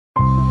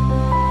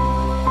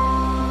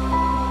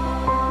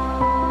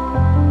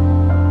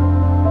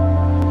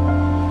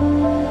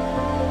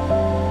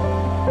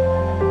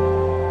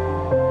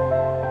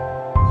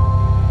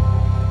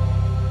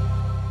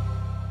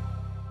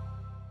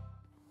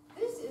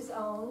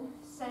on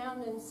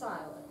sound and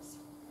silence.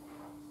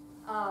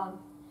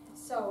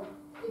 So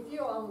if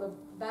you're on the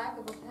back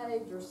of a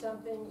page or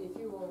something, if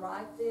you will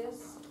write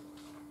this,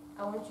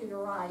 I want you to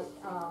write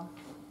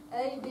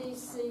A, B,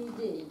 C,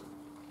 D.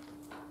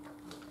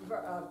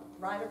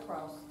 Right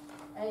across,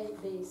 A,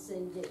 B,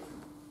 C, D.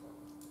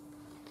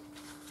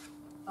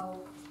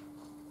 Oh,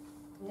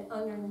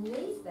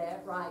 underneath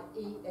that, write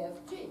E,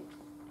 F, G.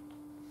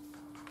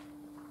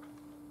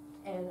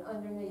 And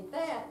underneath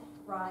that,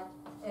 write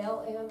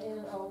L, M,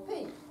 N, O,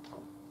 P.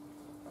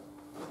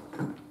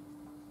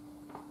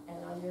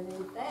 And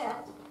underneath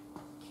that,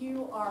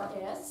 Q, R,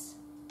 S.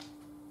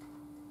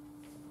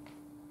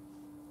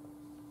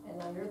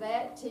 And under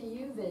that, T,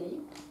 U,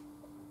 V.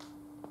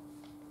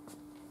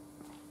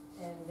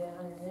 And then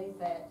underneath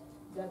that,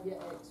 W,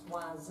 X,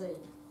 Y, Z.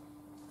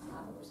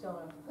 I was going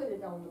to put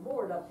it on the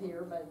board up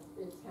here, but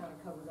it's kind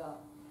of covered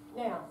up.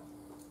 Now,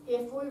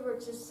 if we were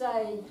to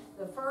say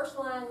the first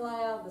line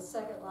loud, the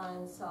second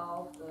line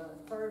soft, the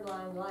third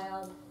line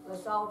loud,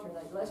 let's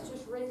alternate. Let's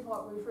just read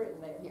what we've written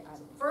there. Yeah.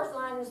 First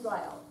line is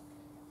loud.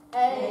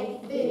 A,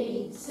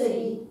 B,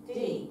 C,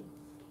 D.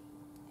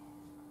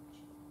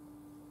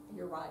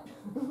 You're right.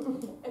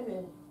 And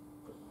then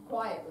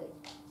quietly.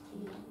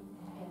 E,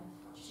 F,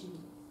 G.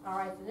 All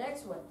right, the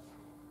next one.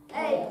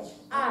 H,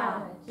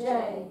 I,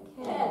 J,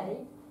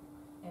 K.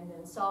 And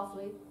then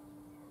softly.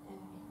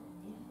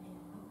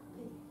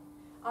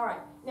 All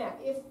right, now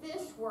if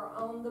this were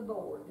on the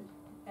board,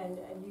 and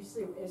you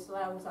see it's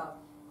loud and soft,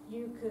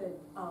 you could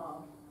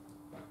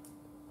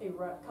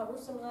cover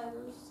some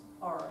letters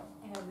or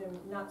have them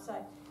not say,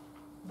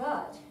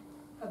 but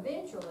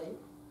eventually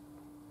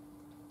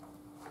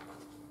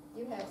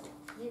you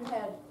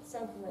had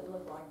something that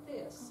looked like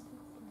this,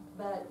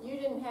 but you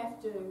didn't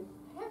have to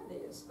have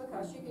this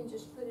because you can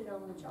just put it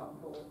on the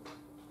chalkboard.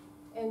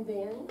 And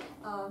then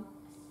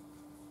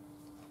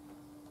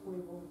we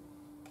will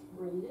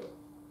read it.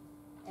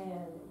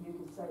 And you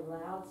can say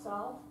loud,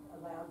 soft,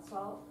 a loud,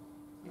 soft.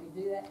 You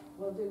can do that.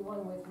 We'll do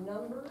one with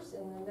numbers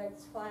in the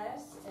next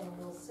class, and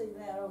we'll see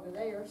that over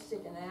there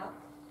sticking out.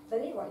 But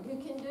anyway, you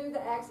can do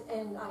the accent,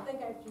 and I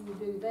think after you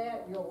do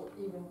that, you'll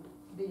even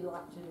be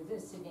like to do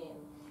this again.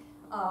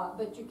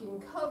 But you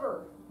can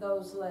cover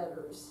those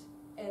letters,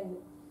 and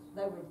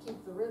they would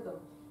keep the rhythm.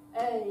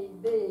 A,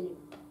 B,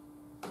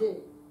 D.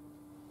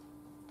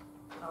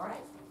 All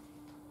right?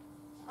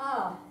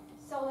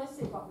 So let's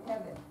see what we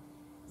have there.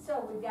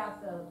 So we've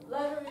got the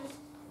letters,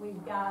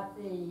 we've got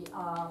the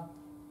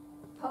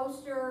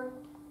poster,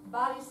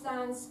 body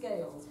sign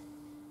scales.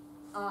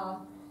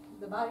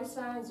 The body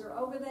signs are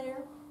over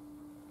there.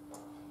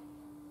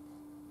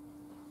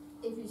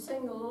 If you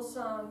sing the little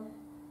song,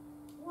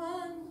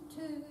 1,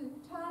 2,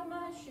 tie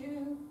my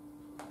shoe.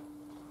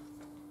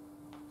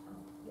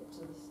 I'll get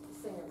to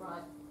sing it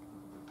right.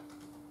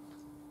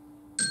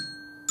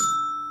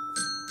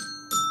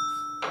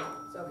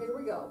 So here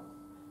we go.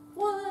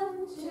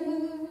 1,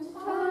 2,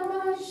 tie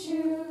my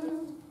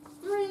shoe.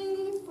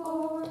 3,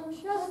 4,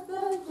 shut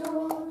the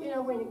door. You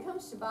know, when it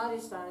comes to body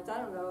signs, I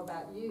don't know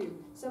about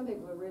you, some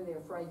people are really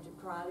afraid to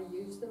try to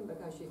use them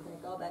because you think,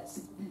 oh,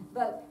 that's,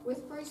 but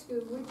with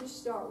preschool, we just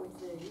start with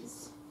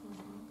these,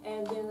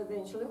 and then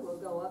eventually we'll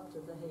go up to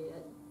the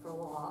head for a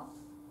while.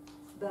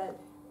 But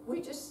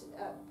we just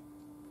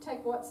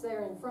take what's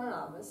there in front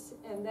of us,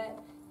 and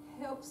that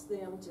helps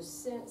them to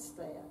sense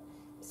that.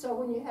 So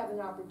when you have an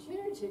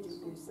opportunity to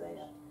use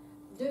that,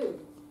 do.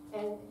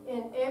 And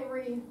in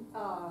every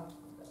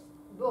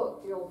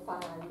book, you'll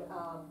find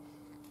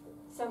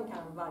some kind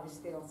of body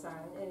scale sign.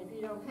 And if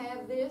you don't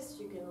have this,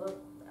 you can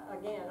look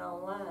again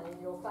online and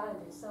you'll find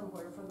it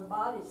somewhere for the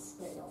body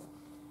scale.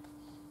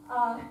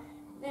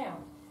 Now,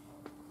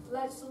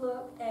 let's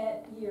look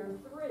at year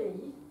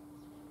 3,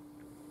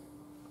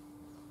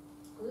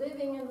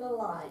 Living in the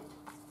Light.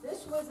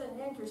 This was an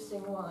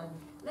interesting one.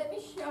 Let me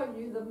show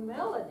you the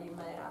melody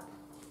map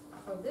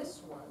for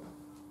this one.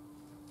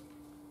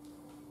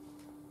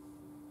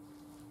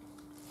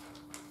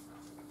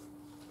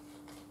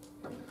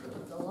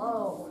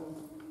 Alone.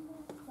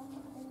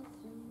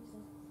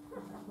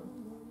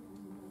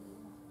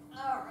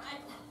 All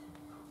right.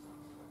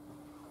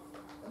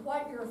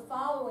 What you're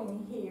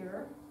following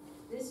here,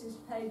 this is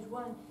page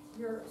 1.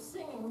 You're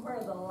singing where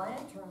the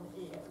lantern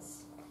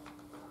is.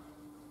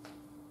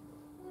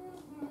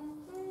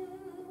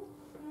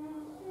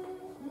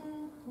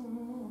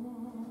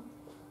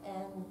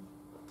 And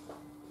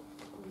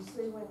you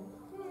see when.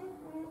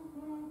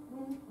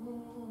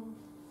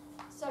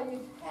 So you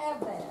have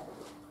that.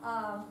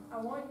 I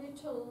want you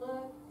to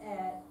look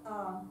at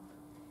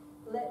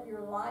Let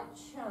Your Light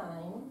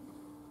Shine.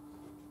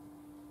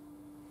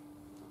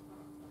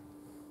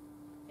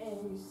 And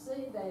you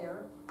see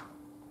there,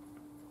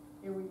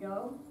 here we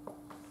go.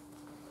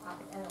 I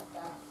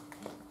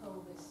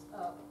hold this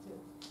up to.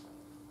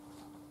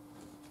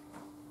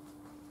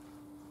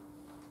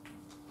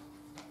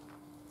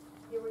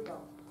 Here we go.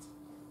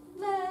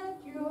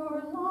 Let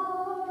your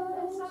light.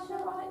 That's not the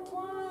right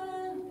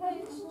one.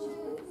 Page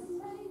 2.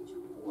 Page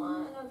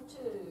 1 of 2.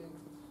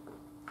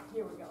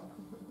 Here we go.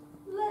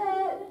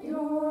 Let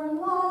your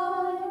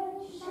light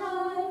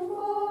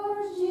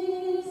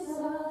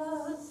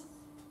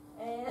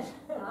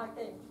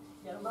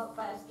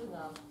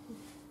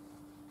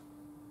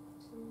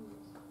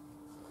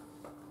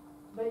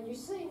you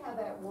see how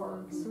that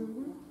works?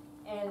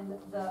 And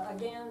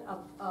again,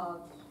 a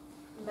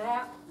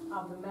map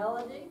of the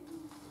melody.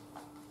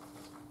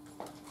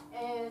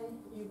 And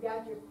you've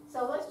got your,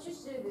 so let's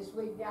just do this.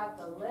 We've got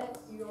the let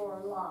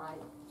your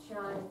light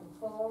shine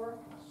for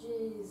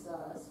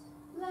Jesus.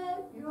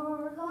 Let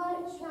your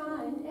light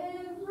shine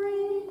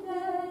every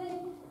day.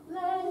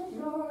 Let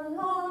your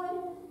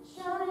light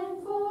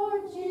shine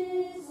for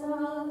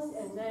Jesus.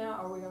 And now,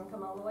 are we going to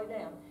come all the way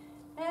down?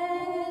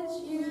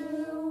 As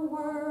you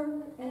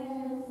work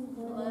and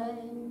play.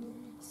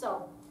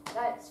 So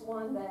that's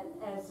one that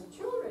as the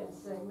children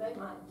sing, they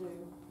might do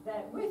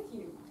that with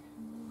you.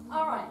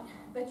 All right,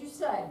 but you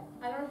say,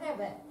 I don't have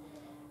that.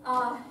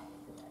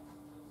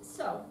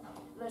 So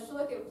let's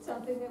look at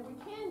something that we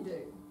can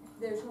do.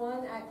 There's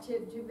one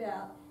activity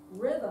about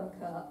rhythm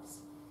cups,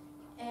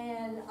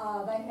 and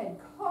they had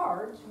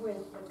cards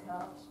with the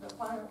cups, but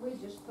why don't we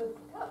just put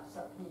the cups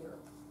up here?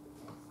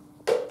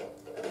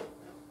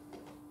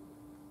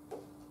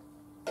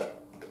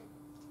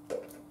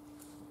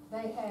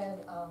 They had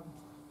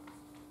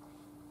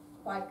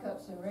white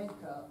cups and red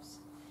cups,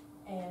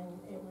 and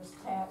it was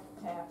tap,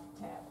 tap,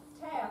 tap,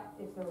 tap.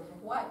 If there was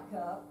a white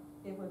cup,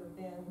 it would have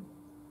been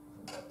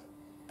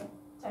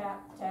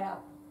tap,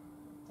 tap,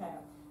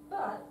 tap.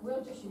 But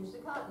we'll just use the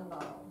cotton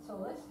ball. So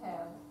let's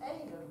have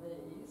 8 of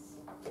these.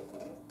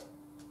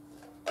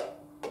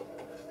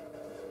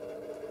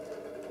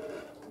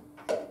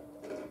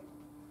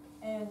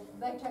 And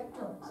they take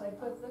turns. They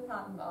put the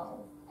cotton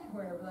ball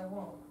wherever they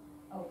want.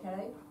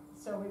 Okay?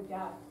 So we've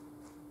got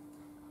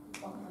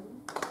 1.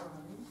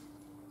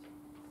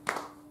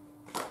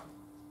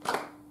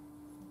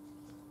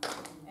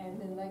 And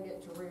then they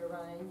get to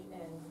rearrange,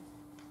 and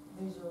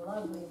these are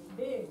lovely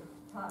big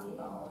cotton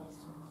balls.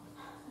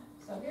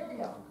 So here we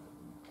go.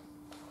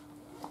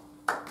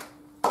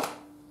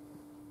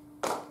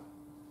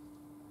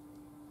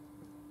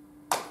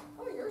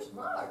 Oh, you're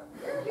smart.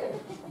 Very good.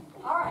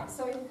 All right,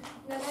 so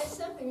now that's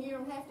something you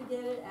don't have to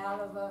get it out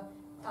of a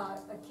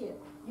kit.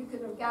 You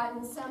could have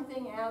gotten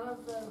something out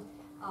of the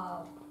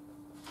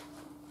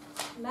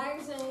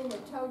magazine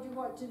that told you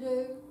what to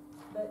do,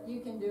 but you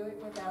can do it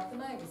without the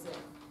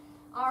magazine.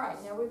 All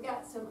right, now we've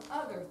got some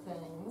other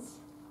things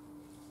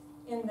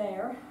in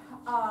there.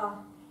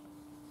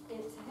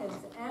 It has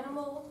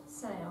animal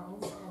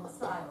sounds and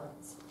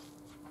silence.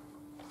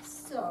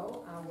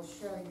 So I will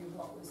show you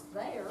what was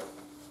there.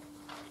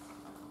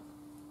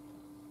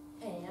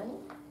 And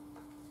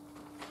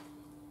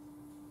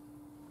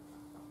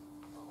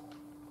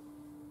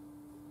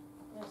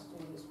let's do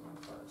this one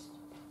first.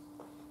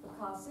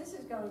 Because this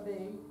is going to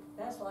be,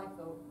 that's like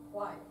the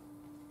white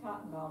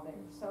cotton ball there.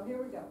 So here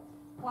we go.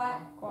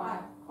 Quack,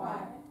 quack,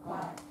 quack,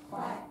 quack,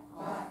 quack,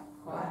 quack,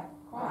 quack,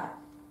 quack.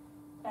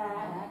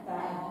 Back,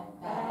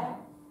 back, back,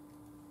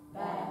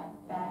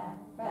 back,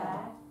 back,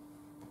 back.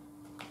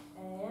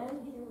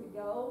 And here we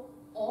go.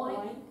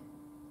 Oink,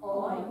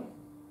 oink,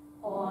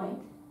 oink,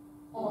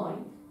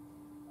 oink.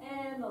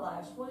 And the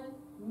last one.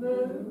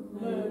 Moo,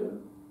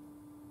 moo,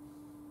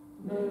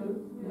 moo,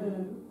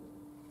 moo.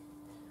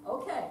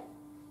 Okay,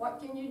 what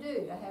can you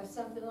do to have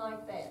something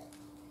like that?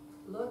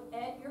 Look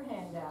at your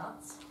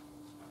handouts,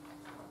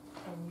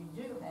 and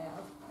you do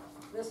have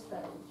this page.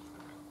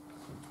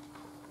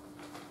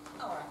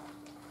 All right.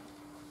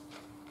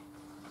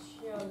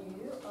 Show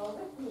you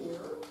over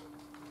here.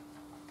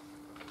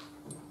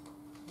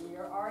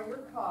 Here are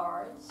your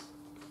cards.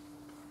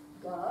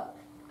 Duck,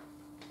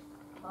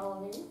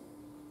 pony,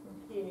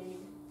 pig,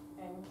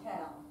 and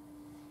cow.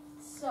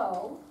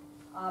 So,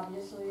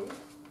 obviously,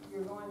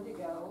 you're going to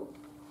go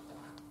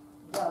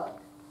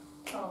duck,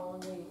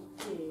 pony,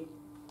 pig,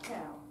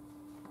 cow.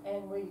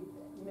 And we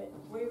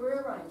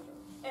rearrange them.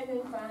 And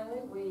then finally,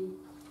 we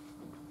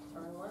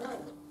turn one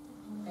over.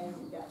 And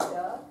you've got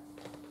duck,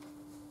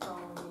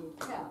 pony,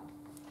 cow.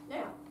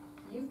 Now,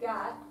 you've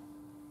got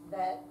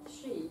that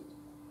sheet.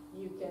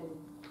 You can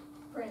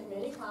print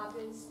many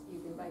copies. You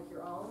can make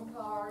your own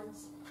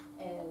cards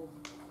and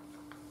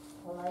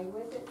play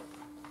with it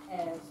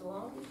as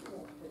long as you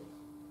want to.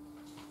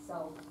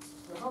 So,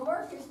 your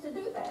homework is to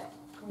do that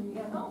when you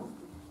get home.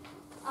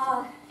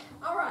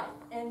 All right,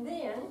 and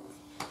then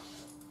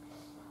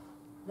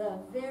the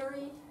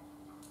very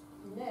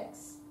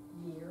next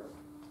year,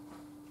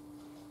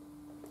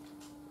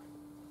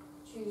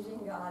 choosing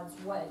God's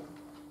way.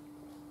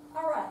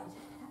 All right,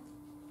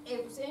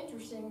 it was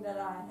interesting that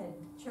I had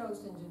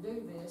chosen to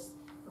do this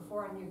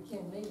before I knew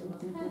Ken Needham.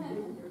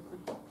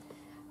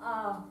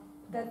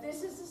 But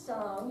this is a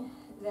song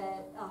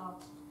that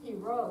he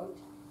wrote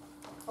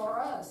for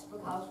us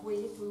because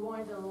we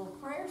wanted a little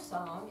prayer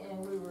song, and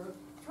we were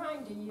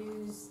trying to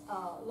use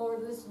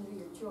Lord, listen to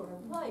your children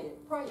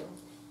pray it.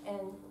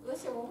 And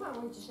let's say, well, why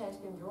don't we just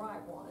ask him to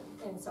write one?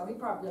 And so he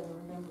probably doesn't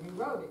remember who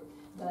wrote it,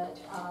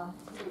 but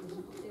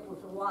it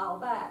was a while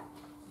back.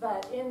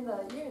 But in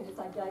the units,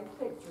 I gave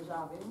pictures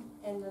of him,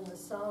 and then the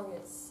song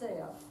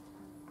itself.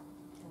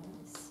 And let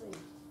me see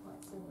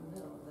what's in the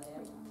middle of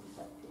that.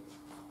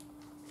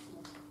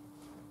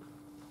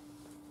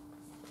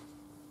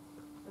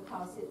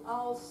 Because it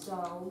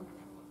also,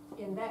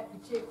 in that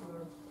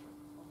particular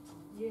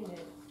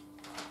unit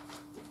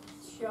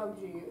showed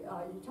you,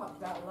 you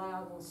talked about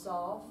loud and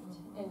soft,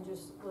 and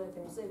just let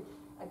them see.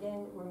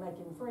 Again, we're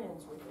making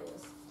friends with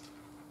this.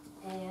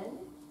 And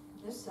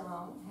the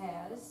song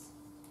has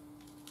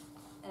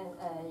an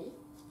A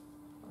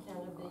and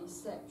a B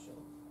section.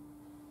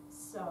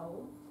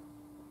 So,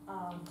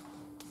 I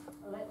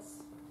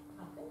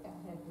think I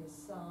have his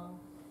song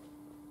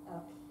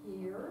up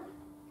here.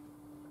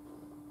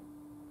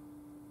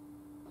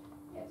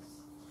 Yes.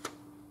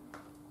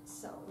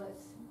 So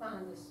let's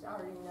find the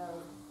starting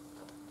note.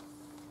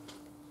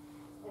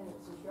 And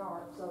it's a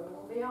sharp, so it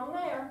won't be on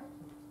there.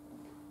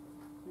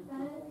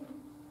 And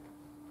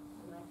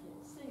I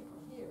can't see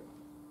from here.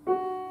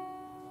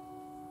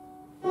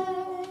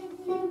 Thank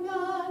you,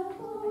 God,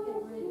 for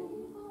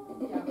people.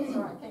 Yeah, I'm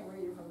sorry, I can't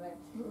read it from there.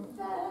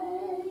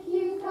 Thank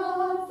you,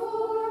 God,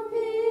 for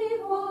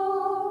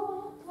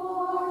people,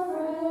 for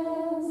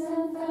friends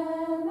and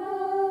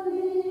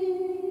family,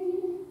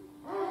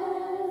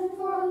 and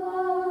for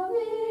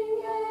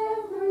loving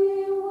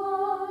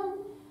everyone.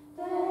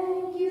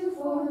 Thank you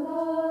for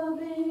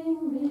loving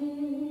me.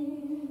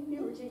 If you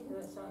were teaching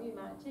that song, you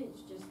might teach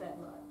just that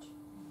much.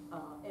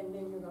 And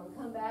then you're going to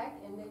come back,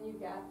 and then you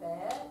got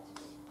that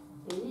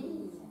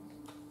B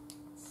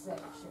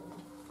section.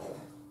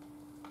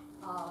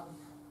 I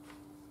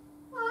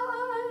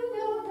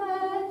know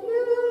that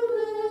you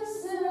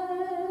listen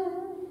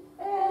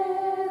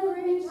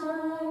every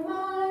time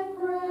I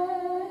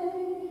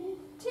pray.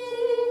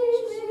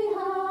 Teach me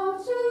how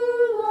to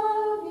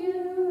love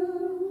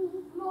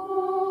you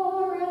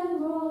more and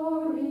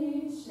more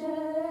each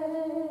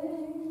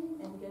day.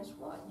 And guess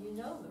what? You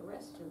know the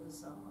rest of the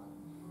song.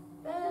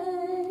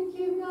 Thank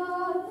you,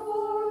 God,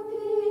 for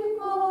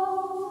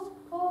people,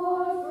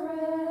 for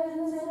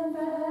friends and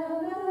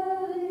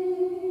family,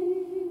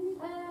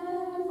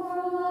 and for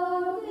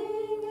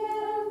loving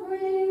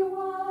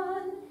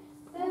everyone.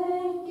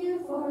 Thank you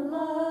for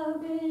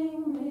loving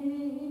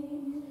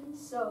me.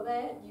 So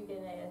that you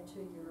can add to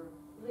your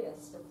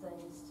list of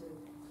things to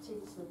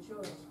teach the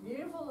children.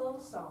 Beautiful little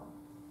song.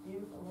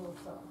 Beautiful little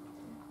song.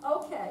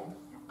 Okay.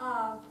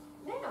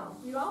 Now,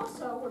 you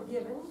also were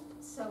given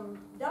some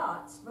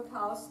dots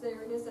because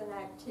there is an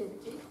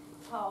activity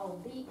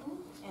called beaten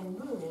and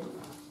mooning,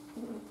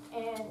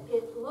 and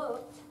it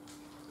looked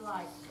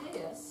like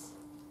this.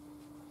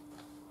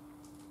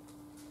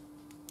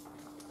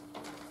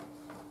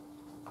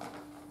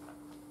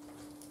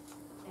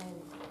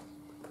 And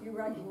you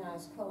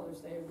recognize colors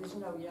there. There's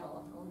no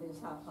yellow on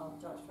this. I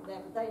apologize for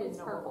that, but they didn't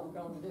know what we were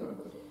going to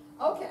do.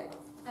 Okay,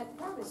 it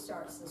probably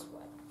starts this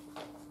way.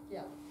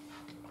 Yeah.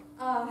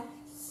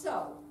 So,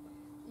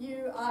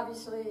 you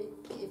obviously,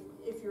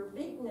 if you're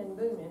beaten and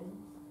booming,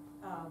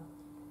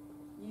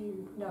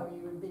 you know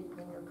you would beaten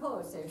in your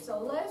colors there. So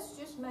let's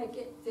just make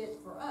it fit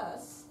for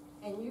us.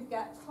 And you've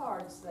got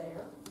cards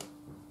there.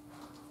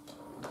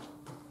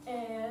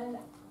 And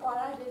what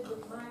I did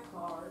with my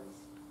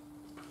cards,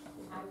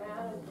 I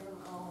mounted them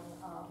on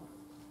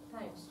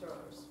paint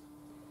stirrers.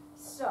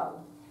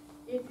 So,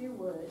 if you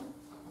would,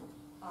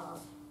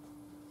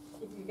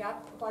 if you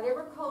got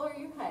whatever color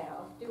you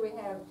have, do we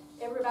have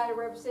everybody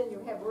represented?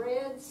 You have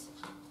reds,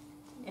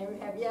 and we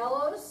have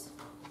yellows.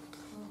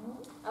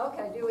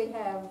 Okay, do we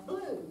have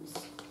blues?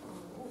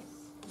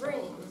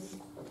 Greens?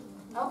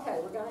 Okay,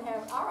 we're going to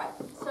have, all right.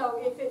 So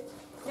if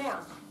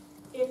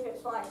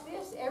it's like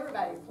this,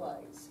 everybody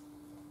plays.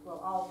 We'll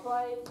all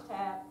play,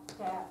 tap,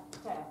 tap,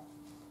 tap.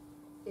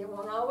 It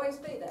won't always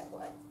be that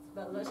way,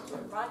 but let's do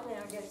it right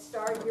now. Get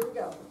started. Here we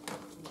go.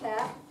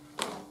 Tap.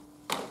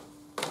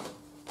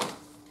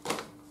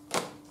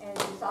 And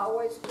it's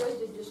always good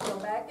to just go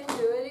back and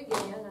do it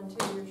again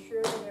until you're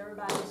sure that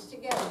everybody's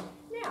together.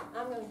 Now,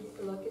 I'm going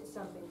to look at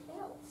something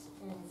else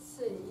and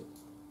see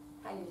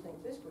how you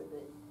think this would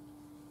be.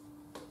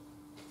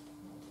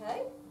 Okay?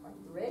 Are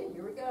you ready?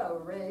 Here we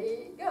go.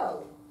 Ready,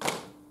 go.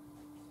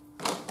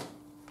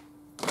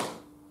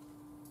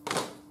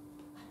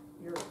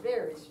 You're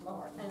very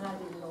smart. And I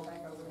didn't go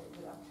back over it,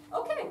 did I?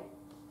 Okay.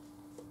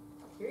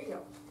 Here you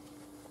go.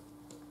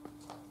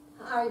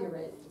 Are you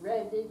ready?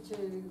 Ready to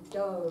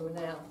go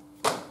now.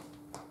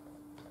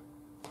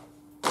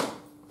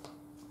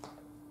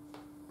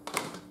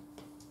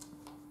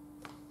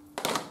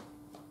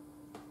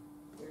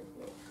 Very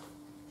good.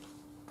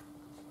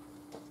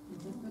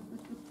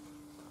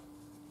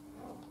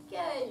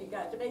 Okay, you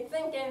got to be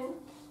thinking.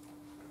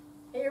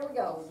 Here we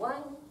go.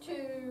 1,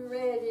 2,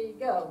 ready,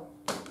 go.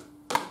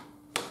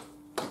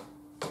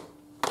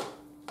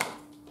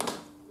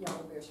 Y'all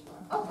are very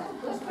smart. Okay,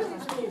 let's put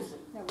this music.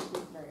 No, we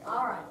did very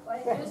All right,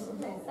 wait just a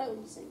minute. Oh,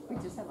 you see, we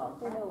just have all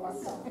Okay.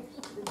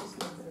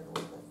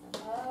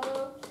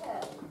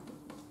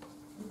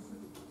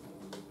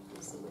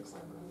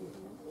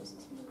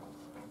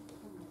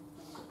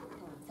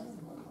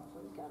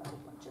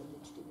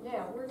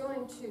 Now, we're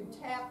going to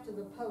tap to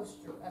the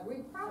poster. We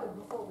probably,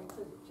 before we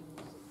put it to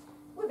music,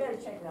 we better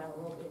check it out a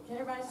little bit. Can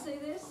everybody see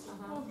this?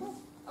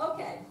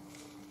 Okay,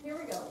 here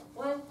we go.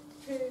 1,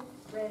 2,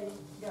 ready,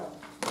 go.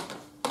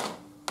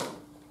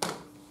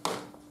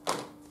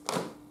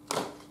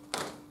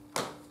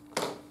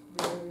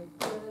 Very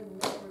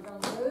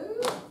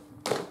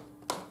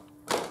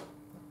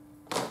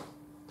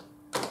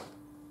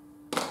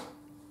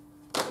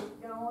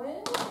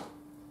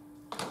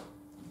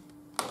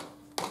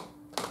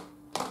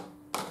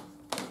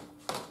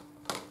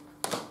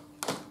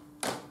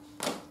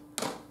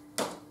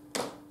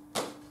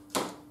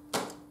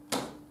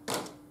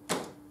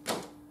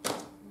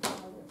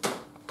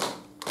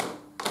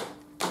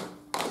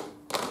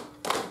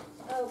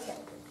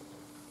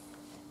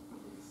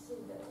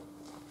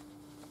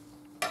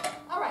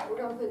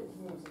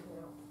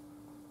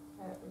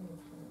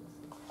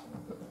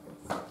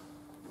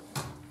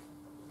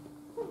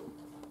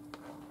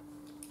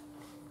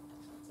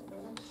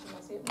Can I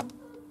see it?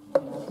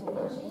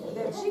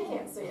 Then she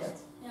can't see it.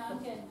 Yeah, I'm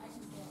good. I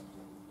can see it.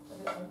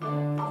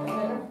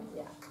 Better?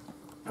 Yeah.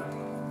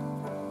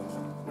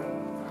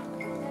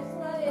 That's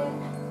not it.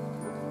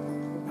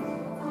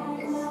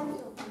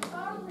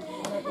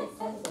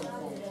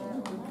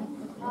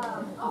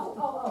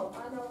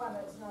 I know why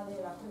that's not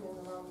it. I put in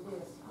the wrong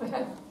disc.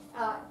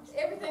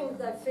 Everything that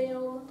they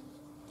film,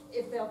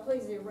 if they'll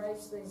please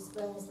erase these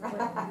things. That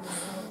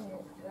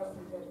would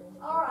be good.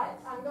 All right,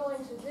 I'm going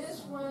to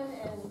this one,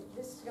 and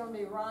this is going to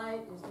be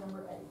right, is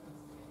number 8.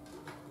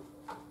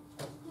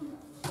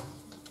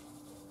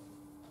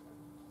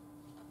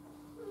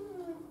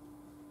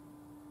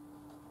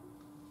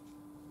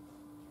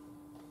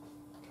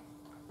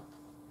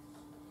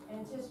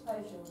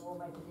 Anticipation will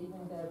make it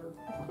even better.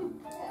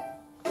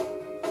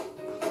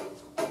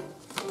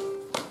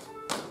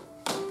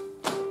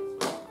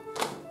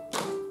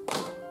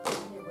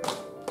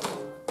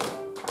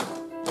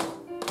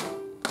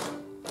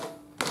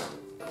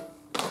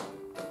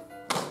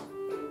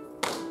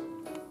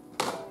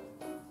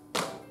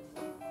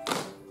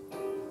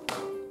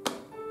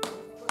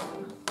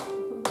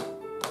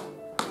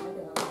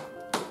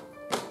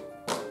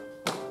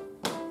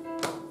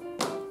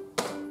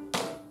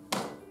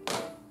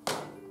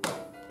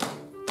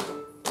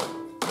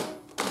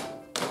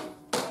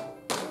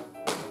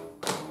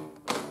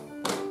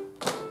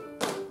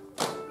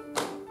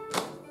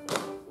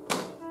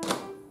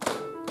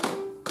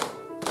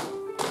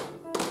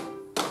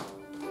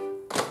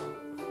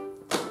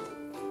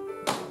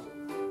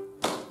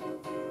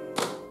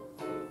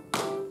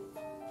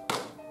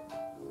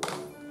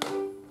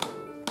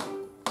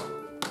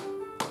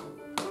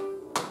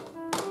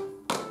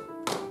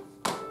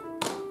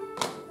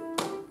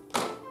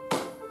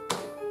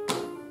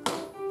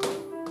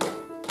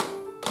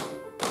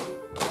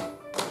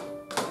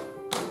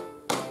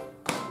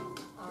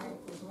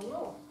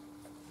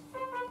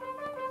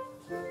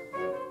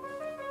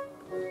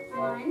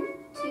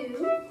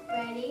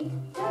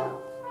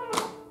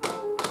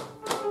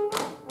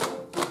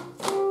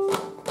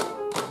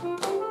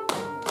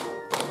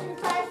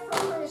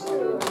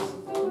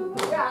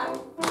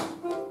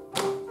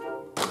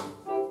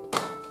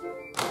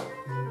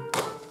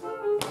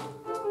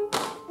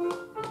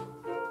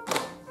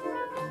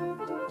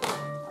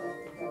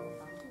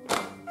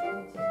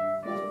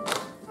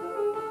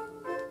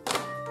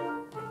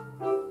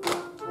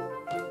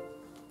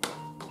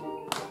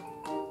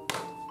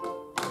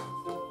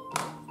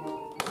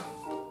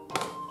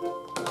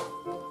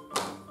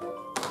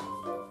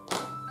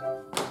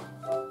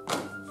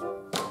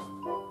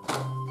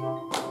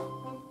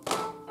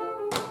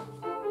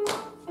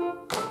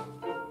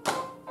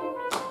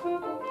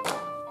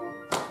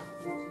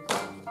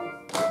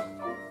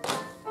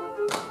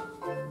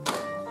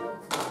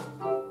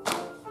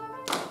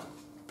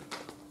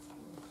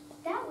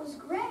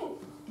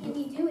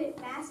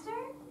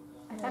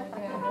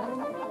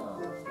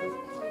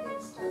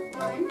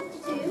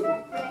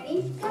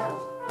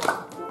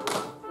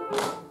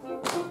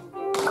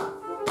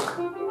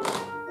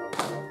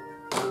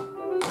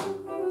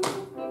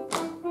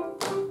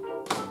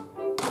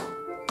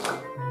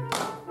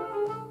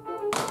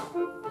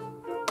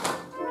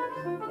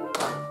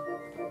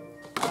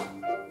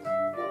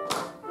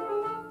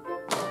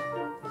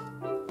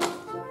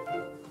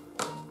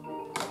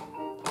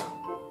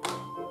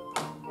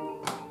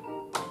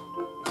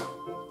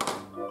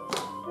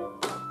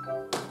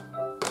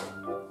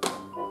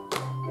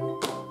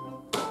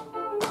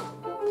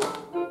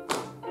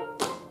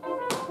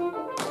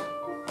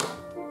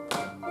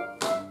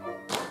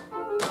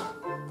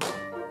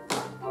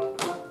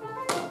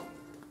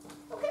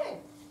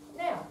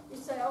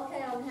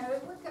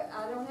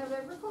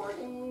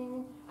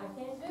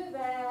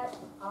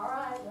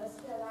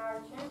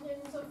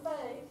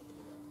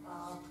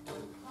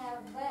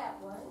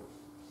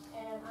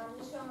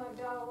 Here we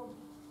go.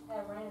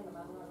 At random,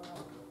 I'm not going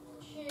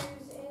to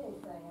choose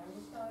anything. I'm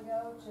just going to go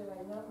to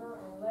a number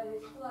and let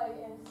it play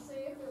and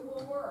see if it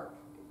will work.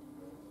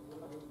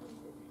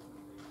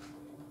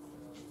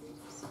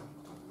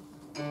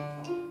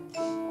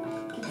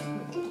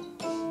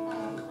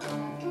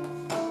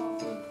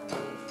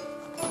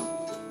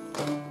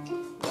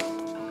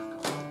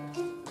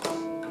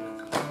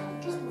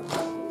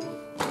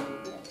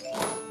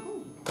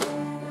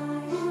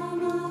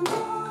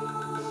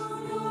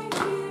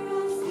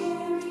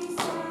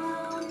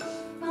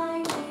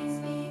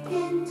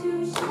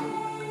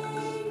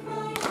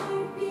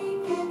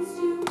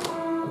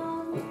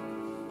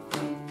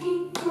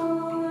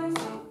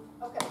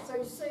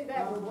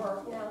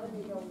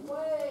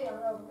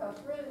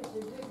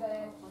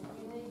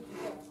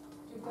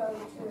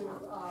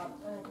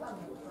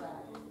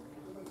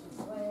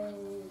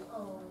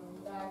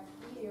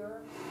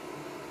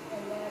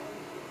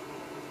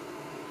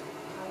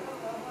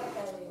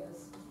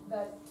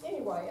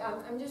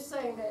 I'm just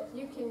saying that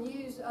you can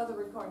use other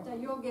recordings. Now,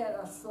 you'll get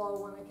a slow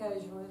one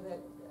occasionally that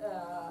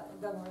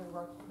it doesn't really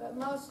work, but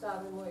most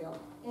of them will.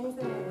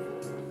 Anything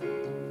else?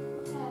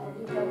 Have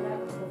you done that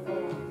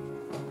before?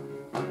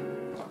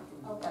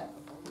 Okay.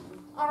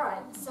 All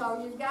right,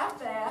 so you've got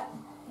that,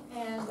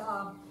 and,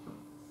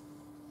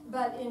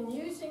 but in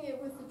using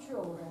it with the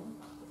children,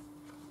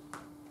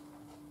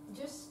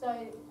 just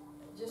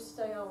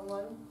stay on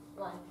one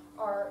line.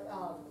 Or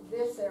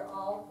this, they're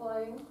all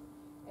playing,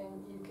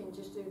 and you can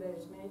just do that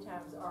as many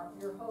times. Or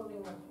you're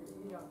holding up your,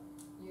 you don't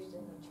use it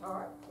in a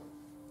chart.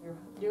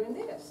 You're doing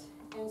this,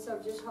 and so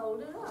just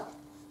hold it up,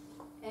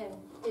 and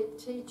it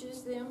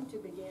teaches them to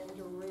begin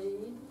to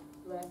read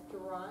left to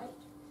right,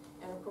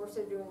 and of course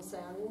they're doing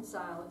sound and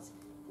silence.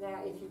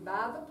 Now, if you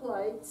buy the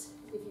plates,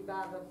 if you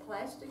buy the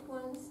plastic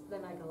ones, they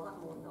make a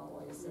lot more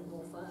noise and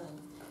more fun.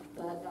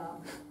 But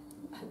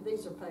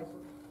these are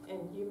paper, and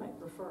you may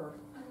prefer.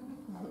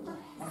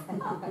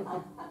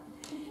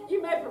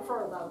 You may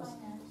prefer those,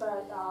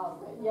 but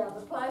yeah,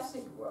 the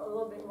plastic were a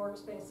little bit more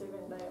expensive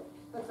in there,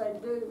 but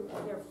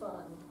they're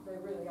fun. They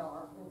really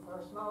are. And for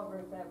a small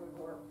group, that would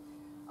work.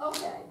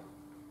 Okay,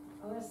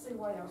 well, let's see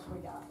what else we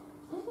got.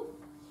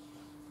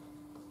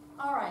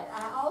 All right,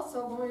 I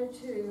also wanted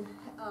to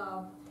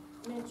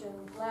mention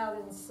loud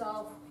and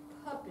soft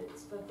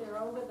puppets, but they're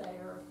over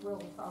there.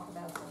 We'll talk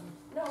about them.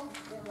 No,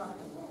 they're right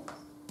in there.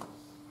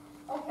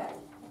 Okay,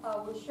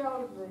 we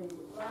showed the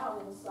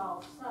loud and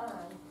soft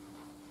sign.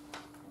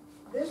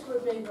 This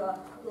would be the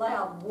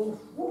loud woof,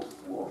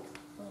 woof, woof.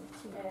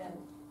 And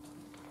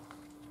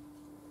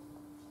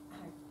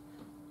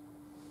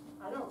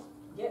I don't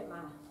get my,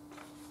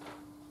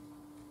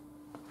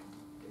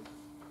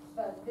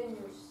 but then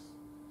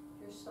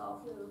your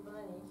soft little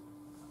bunny.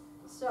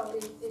 So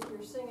if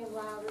you're singing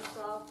loud or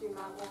soft, you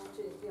might want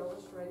to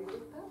illustrate it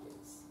with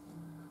puppets.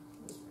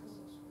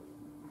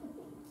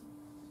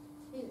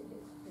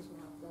 His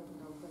mouth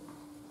doesn't open,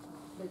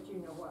 but you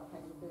know what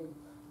that would be.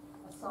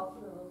 A soft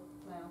little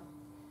mouth.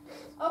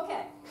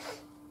 Okay.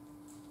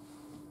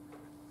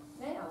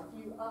 Now,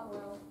 you,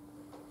 well,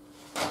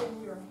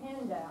 in your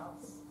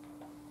handouts,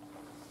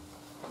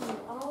 you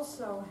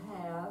also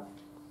have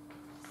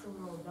some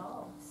little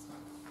dogs.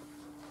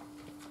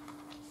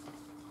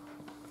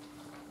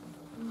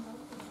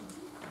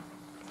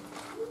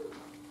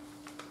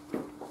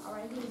 All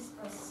right, he's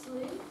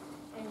asleep,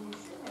 and you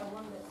should have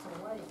one that's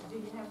awake. Do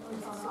you have one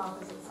on the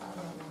opposite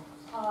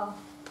side?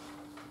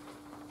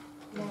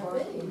 Now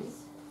these,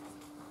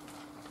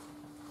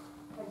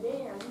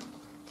 again,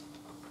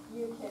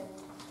 you can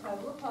cut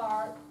them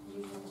apart.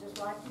 You can, just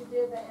like you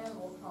did the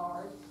animal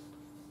card,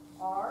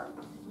 or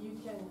you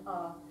can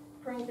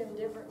print them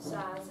different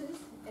sizes,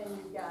 and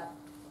you've got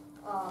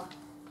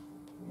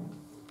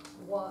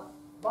what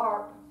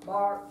bark,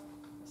 bark,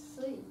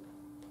 sleep,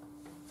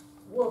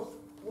 woof,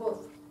 woof,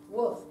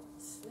 woof,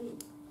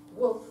 sleep,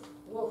 woof,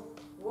 woof,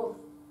 woof,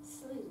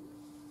 sleep.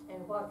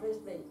 And what this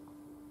be?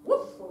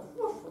 Woof, woof,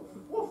 woof,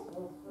 woof,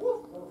 woof,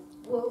 woof, woof,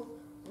 woof,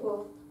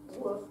 woof,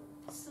 woof,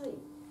 sleep.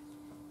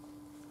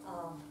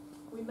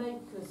 We made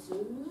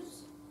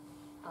kazoos,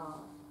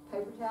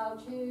 paper towel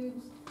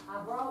tubes.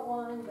 I brought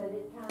one, but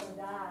it kind of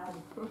died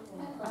in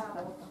the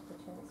travel.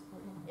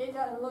 It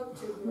doesn't look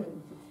too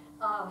good.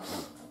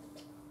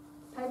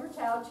 Paper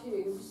towel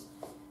tubes,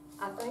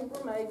 I think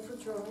were made for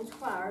children's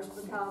choirs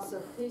because a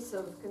piece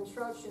of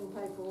construction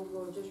paper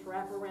will just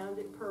wrap around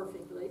it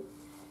perfectly.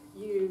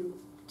 You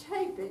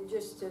tape it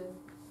just to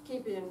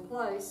keep it in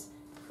place,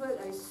 put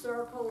a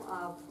circle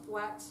of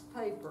wax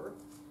paper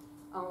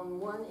on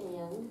one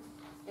end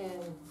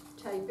and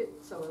tape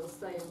it so it'll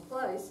stay in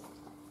place,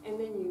 and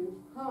then you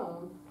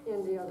hum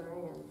in the other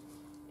end.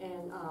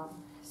 And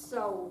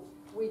so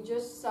we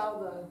just saw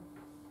the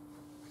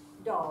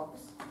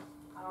dogs,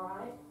 all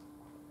right?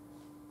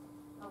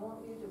 I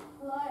want you to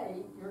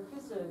play your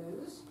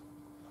kazoos.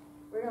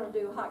 We're going to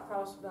do hot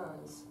cross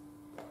buns.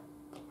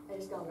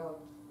 It's going to go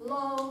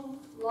long,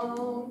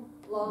 long,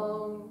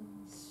 long,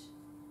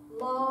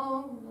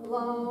 long,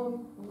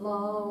 long,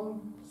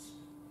 long,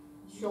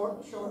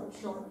 short, short,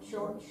 short,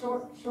 short,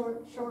 short,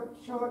 short, short,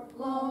 short,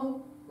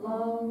 long,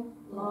 long,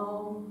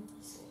 long.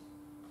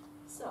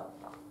 So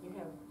you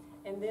have,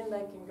 and then they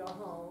can go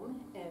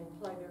home and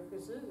play their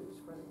kazoos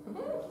for the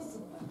kids.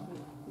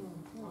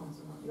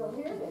 You'll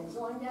hear them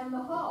going down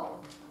the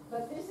hall.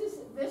 But this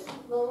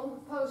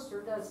little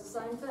poster does the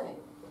same thing.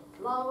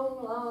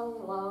 Long,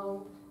 long,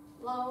 long,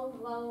 long,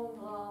 long,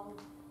 long,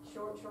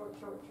 short, short,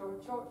 short,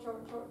 short, short,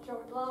 short, short,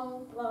 short,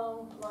 long,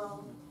 long,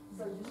 long.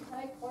 So just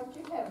take what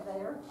you have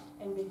there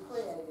and be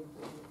creative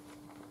with it.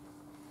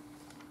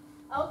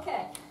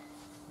 Okay.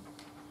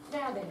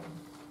 Now then,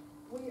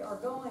 we are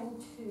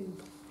going to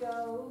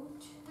go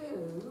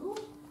to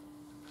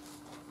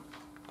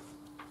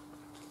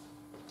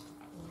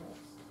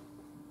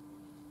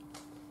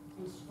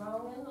Be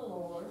Strong in the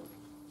Lord.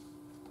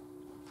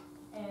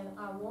 And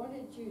I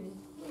wanted you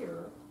to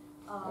hear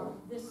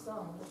this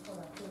song. That's what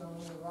I put on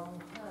the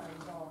wrong time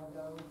a while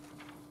ago.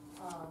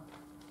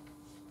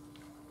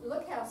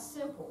 Look how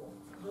simple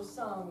the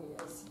song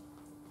is.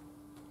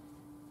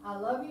 I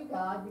love you,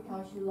 God,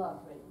 because you love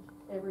me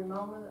every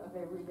moment of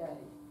every day.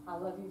 I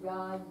love you,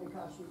 God,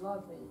 because you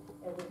love me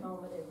every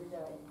moment, every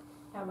day.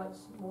 How much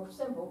more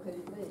simple could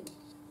it be?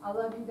 I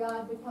love you,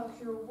 God, because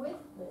you're with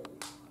me.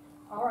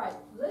 All right,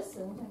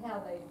 listen to how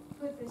they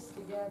put this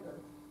together,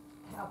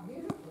 how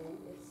beautifully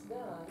it's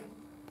done.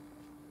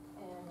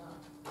 And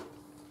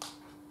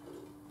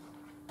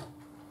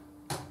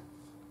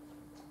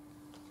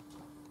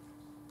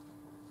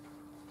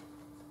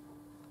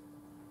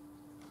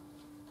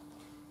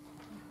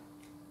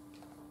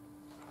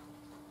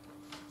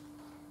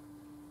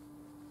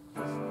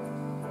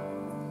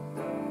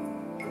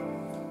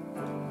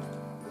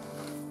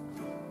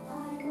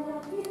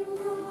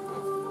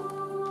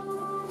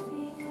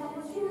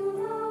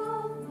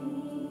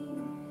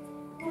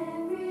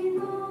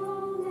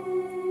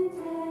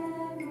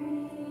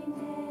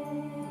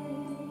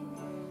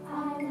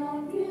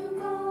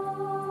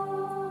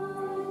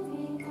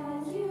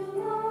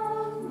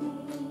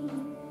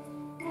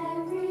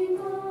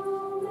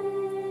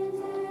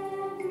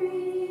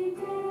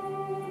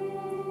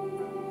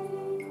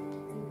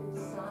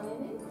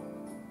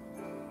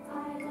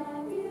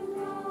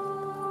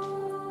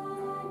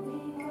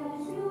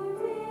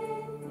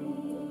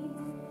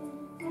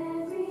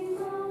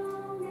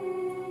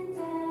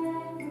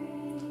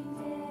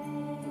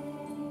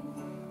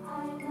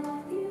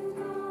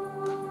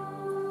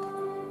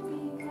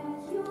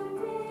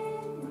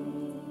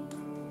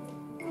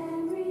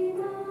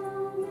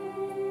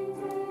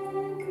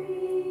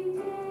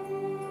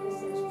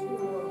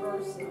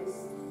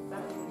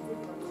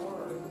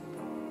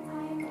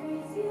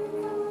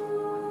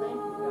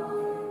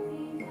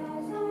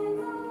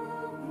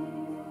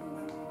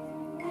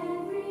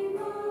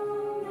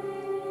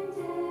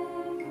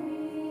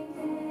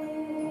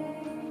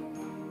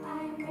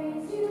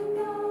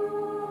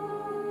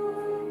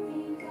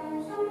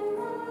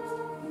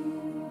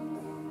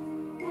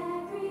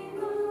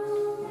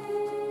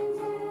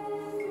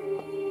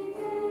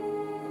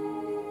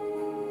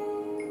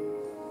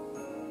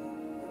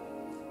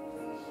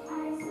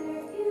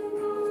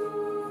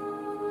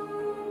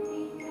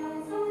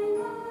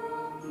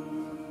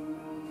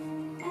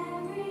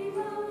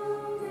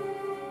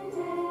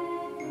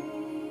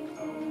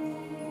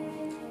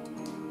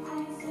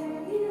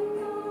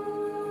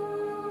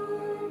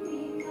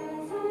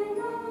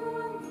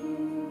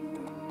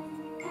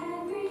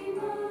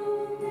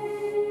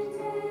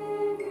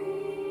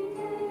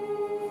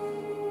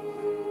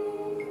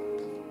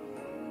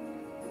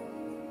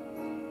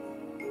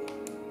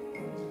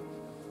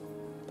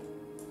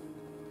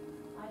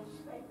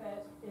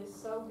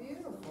so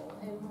beautiful.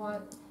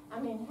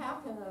 And how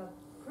can a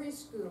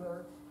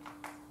preschooler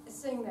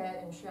sing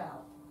that and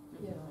shout?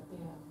 You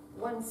know,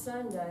 one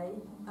Sunday,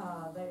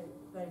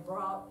 they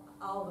brought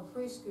all the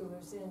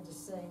preschoolers in to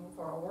sing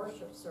for our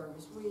worship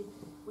service.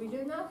 We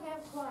do not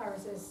have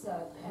choirs as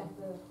such at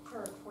the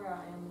church where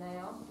I am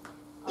now.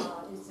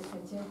 It's a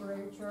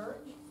contemporary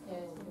church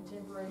and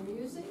contemporary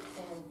music,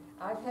 and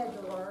I've had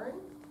to learn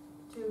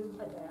to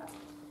adapt.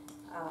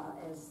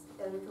 As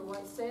Editor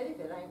once said, if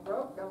it ain't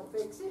broke, don't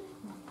fix it.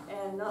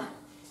 And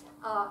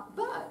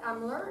but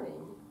I'm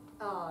learning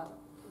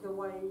the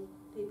way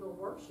people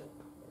worship.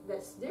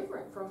 That's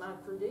different from my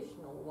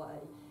traditional way.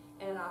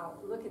 And I'll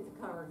look at the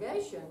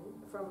congregation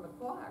from the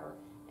choir,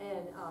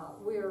 and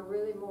we're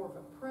really more of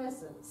a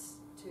presence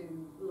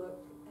to look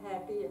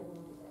happy and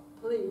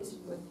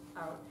pleased with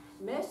our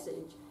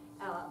message.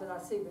 But I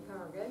see the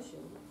congregation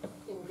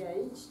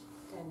engaged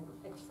and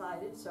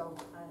excited, so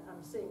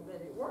I'm seeing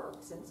that it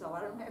works, and so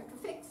I don't have to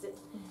fix it.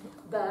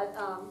 But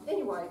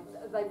anyway,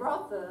 they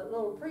brought the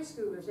little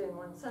preschoolers in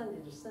one Sunday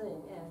to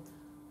sing, and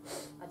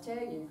I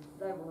tell you,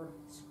 they were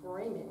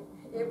screaming.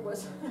 It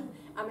was,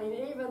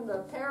 even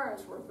the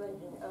parents were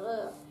thinking,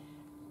 ugh.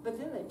 But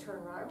then they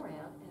turned right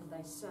around and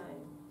they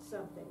sang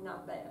something,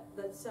 not that,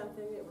 but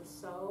something that was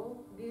so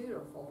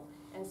beautiful.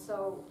 And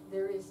so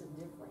there is a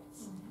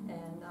difference.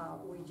 And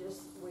we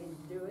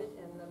do it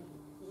in the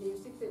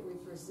music that we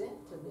present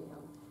to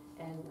them.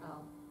 And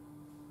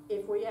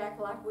if we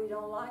act like we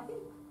don't like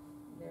it,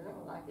 they're not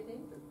going to like it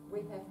either. We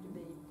have to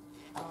be,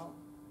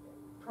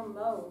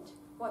 promote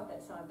what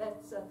that's on.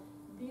 That's a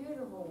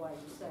beautiful way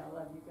to say, I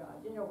love you, God.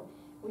 You know,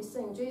 we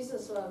sing,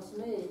 Jesus loves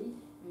me,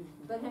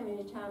 but how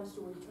many times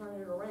do we turn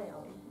it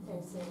around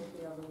and sing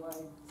it the other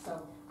way?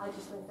 So I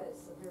just think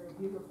that's very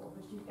beautiful,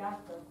 because you've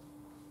got the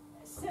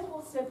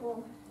simple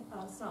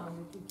song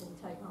that you can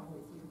take home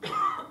with you.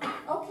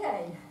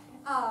 Okay,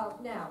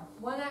 now,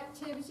 one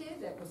activity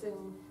that was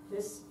in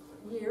this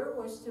year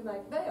was to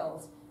make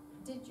bells.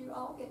 Did you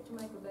all get to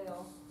make a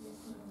bell?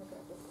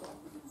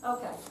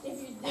 Okay,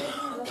 if you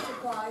didn't, the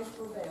supplies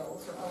for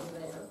bells are over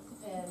there,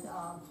 and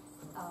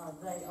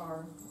they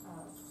are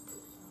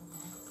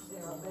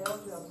a bell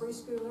to a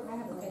preschooler. I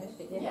haven't finished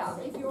it yet. Yeah,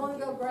 if you want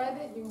to go grab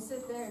it, you can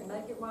sit there and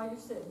make it while you're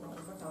sitting on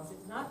it, because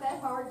it's not that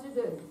hard to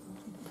do.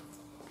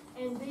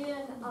 And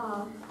then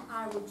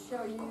I would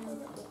show you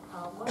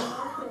one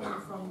more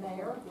thing from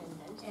there,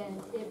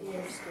 and it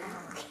is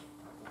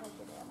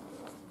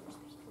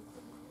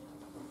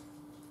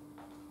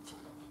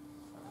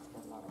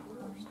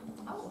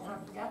oh, and I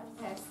forgot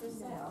to pass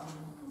this out.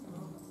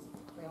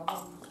 Well,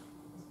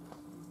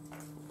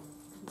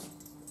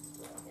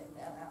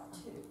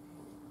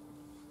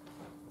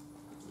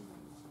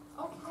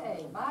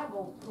 Okay,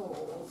 Bible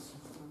pulls.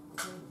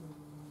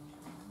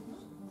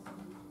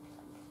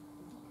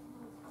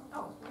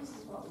 Oh, this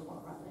is what we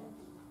want right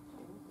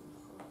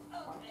now.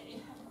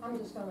 Okay, I'm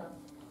just gonna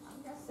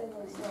send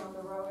these down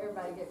the row.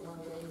 Everybody get one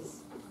of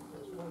these.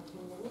 There's 1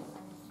 too many.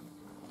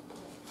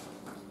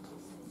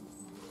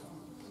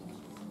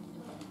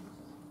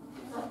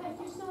 I think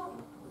you saw.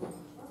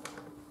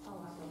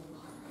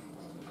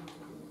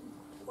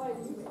 Wait,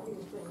 you can sing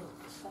it.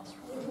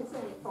 You can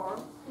sing it for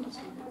him.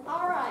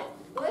 All right,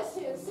 let's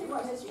see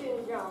what Miss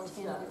Jenny Jones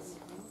does.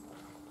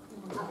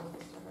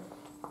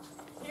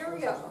 Here we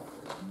go.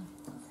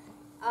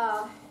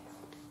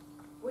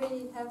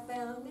 We have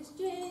found Miss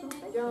Jenny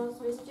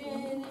Jones, Miss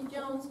Jenny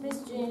Jones, Miss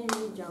Jenny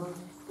Jones.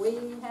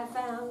 We have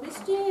found Miss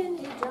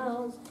Jenny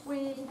Jones.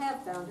 We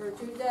have found her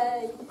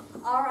today.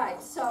 All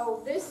right,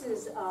 so this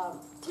is a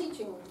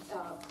teaching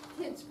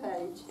kids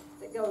page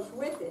that goes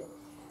with it.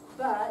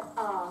 But,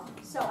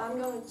 so I'm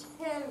going to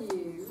tell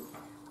you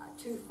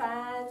to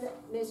find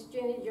Miss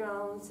Jenny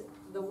Jones,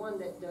 the one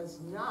that does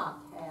not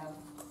have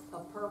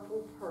a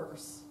purple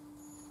purse.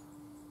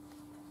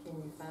 Can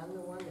you find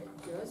the one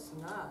that does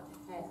not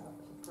have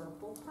a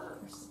purple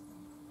purse?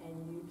 And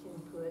you can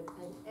put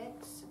an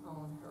X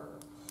on her.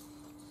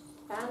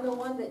 Find the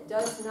one that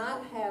does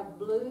not have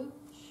blue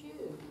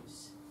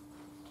shoes.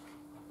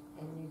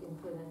 And you can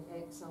put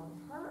an X on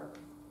her.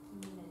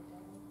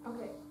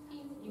 Okay.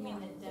 You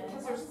mean it does?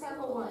 Because there's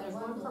several ones, there's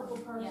one purple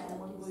purse Yeah. and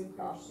one blue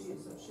pair of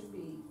shoes, so it should be,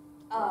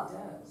 it Uh,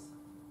 does.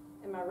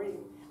 Am I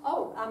reading?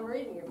 Oh, I'm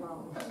reading it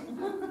wrong. But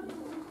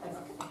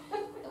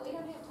we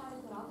don't have time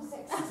to put all the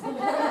sixes.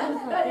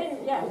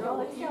 But yeah, no,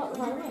 let's count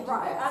them right.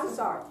 right, I'm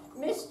sorry.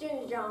 Miss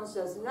Jenny Jones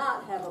does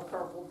not have a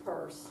purple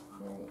purse.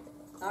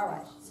 All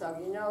right, so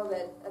you know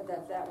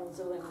that one's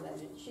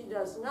eliminated. She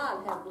does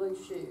not have blue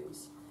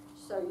shoes,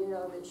 so you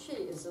know that she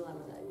is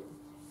eliminated.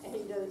 And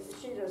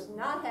she does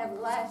not have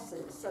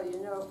glasses, so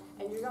you know,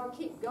 and you're gonna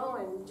keep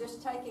going,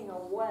 just taking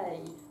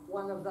away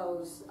one of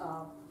those,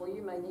 well,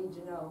 you may need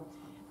to know.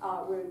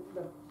 With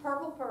the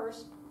purple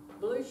purse,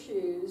 blue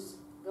shoes,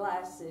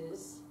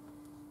 glasses,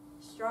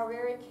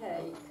 strawberry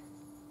cake,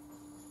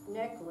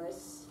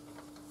 necklace,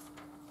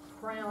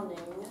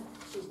 frowning,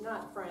 she's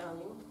not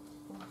frowning,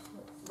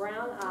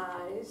 brown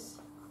eyes,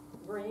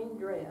 green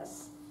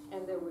dress,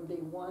 and there would be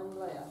one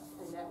left,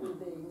 and that would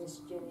be Miss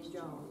Jenny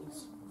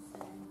Jones.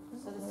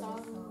 So the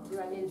song.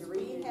 Do I need to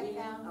read it We have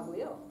again? found- I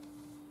will.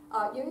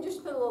 You can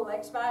just put a little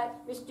X by it.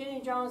 Miss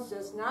Jenny Jones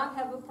does not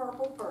have a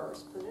purple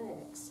purse, put an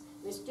X.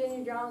 Miss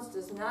Jenny Jones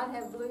does not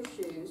have blue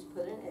shoes,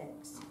 put an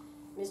X.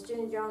 Miss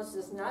Jenny Jones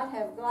does not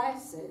have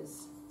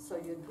glasses, so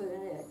you'd put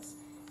an X.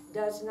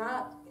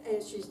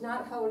 She's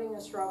not holding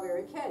a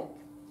strawberry cake.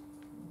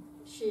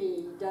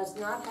 She does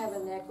not have a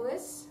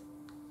necklace.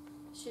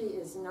 She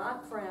is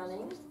not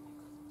frowning.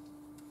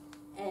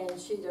 And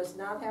she does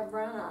not have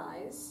brown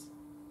eyes.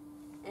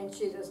 And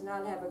she does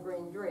not have a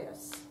green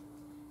dress.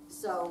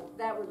 So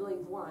that would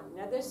leave one.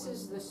 Now this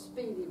is the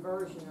speedy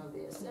version of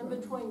this. In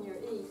between your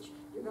each,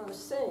 you're going to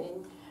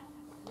sing,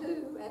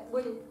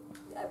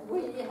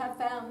 we have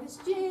found Miss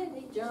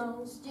Jenny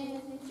Jones,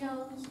 Jenny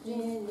Jones,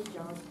 Jenny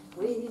Jones.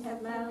 We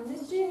have found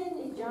Miss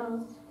Jenny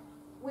Jones.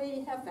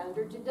 We have found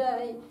her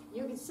today.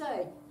 You can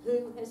say,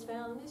 who has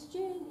found Miss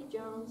Jenny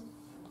Jones?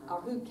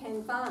 Or who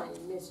can find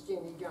Miss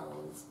Jenny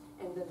Jones?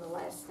 And then the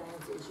last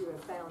stanza is you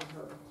have found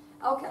her.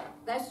 Okay,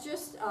 that's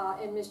just,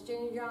 in Miss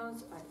Jenny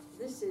Jones,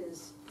 this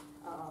is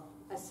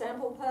a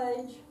sample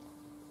page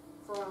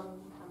from,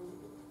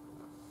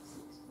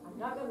 I'm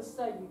not going to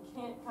say you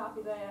can't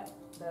copy that,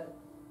 but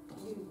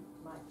you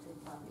might could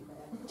copy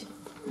that.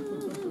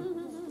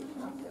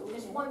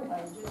 It's one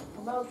page, it's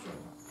promotion.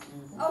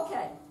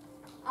 Okay,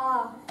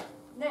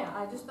 now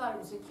I just thought it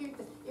was a cute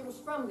thing. It was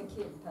from the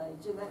kid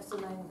page, and that's the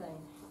main thing.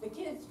 The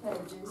kids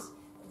pages,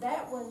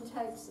 that one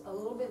takes a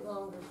little bit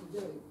longer to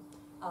do.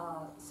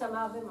 Some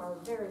of them are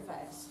very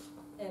fast,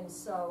 and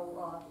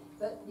so,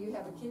 but you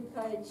have a kid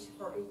page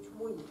for each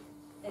week,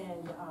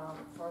 and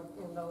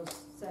in those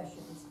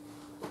sessions.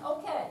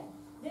 Okay,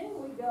 then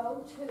we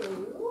go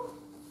to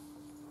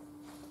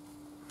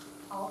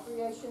All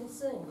Creation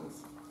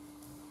Sings.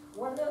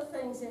 One of the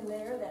things in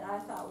there that I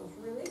thought was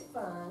really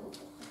fun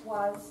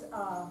was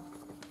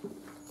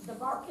the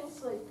bark and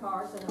sleep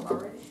cards, and I've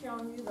already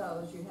shown you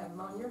those. You have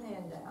them on your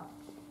handout.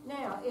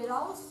 Now, it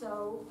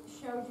also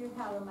shows you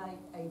how to make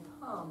a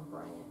palm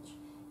branch.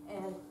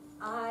 And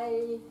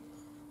I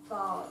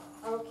thought,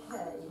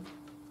 okay,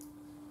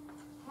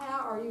 how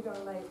are you going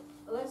to make,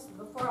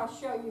 before I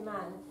show you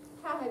mine,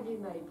 how have you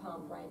made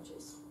palm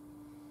branches?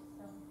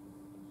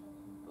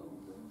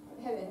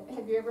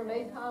 Have you ever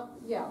made palm?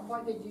 Yeah,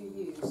 what did you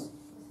use?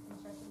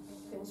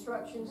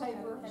 Construction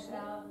paper?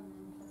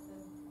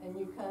 And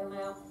you cut them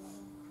out?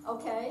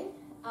 Okay,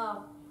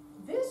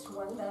 this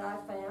one that I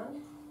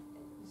found,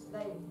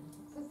 they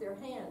put their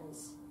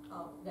hands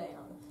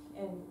down,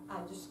 and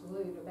I just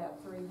glued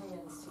about 3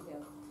 hands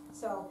together.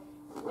 So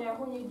now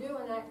when you do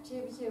an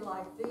activity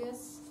like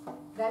this,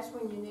 that's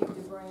when you need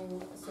to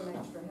bring some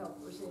extra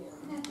helpers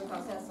in,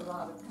 because that's a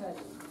lot of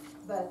cutting.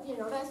 But, you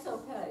know, that's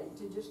okay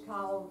to just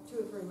call 2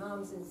 or 3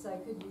 moms and say,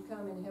 could you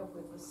come and help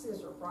with the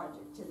scissor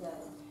project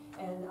today?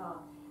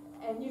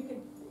 And you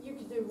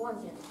could do 1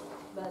 handful,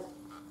 but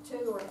 2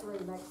 or 3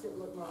 makes it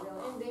look more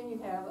real. And then you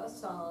have a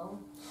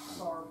song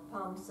for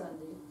Palm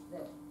Sunday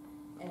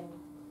and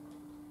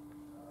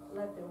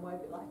let them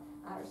wave it like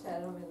Irish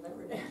had them and they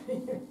were down here.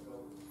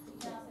 You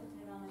can also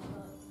put it on the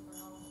toilet paper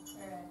roll,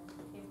 or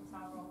a paper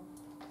towel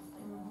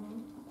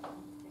roll.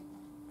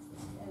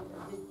 And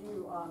did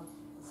you,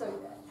 so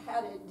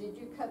did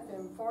you cut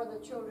them for the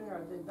children or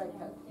did they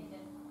cut? They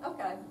did.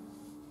 Okay.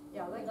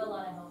 Yeah, they With a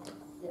lot of help.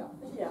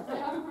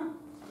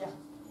 Yeah.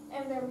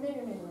 And there are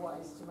many, many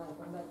ways to make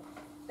them, but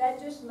that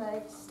just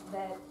makes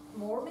that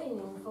more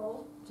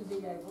meaningful to be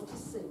able to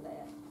see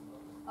that.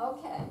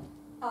 Okay.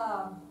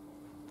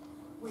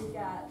 We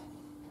got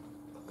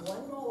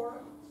 1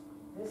 more.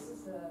 This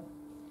is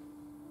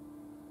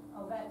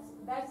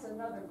that's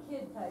another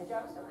kid page.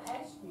 I was going to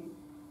ask you,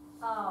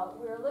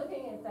 we're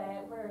looking at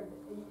that where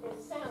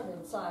it's sound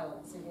in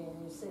silence again.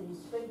 You see he's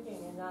speaking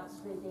and not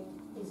speaking,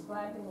 he's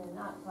clapping and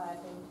not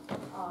clapping,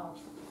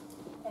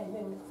 and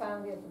then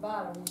finally at the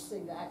bottom you see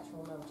the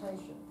actual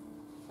notation.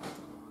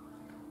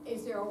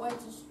 Is there a way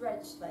to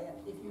stretch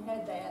that? If you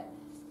had that,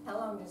 how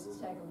long does it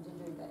take them to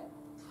do that?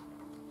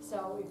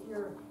 So if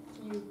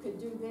you could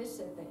do this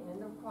at the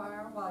end of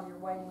choir while you're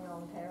waiting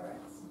on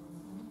parents.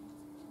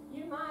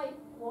 You might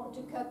want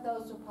to cut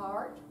those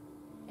apart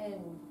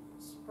and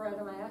spread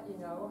them out, you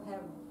know,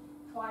 have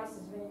twice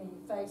as many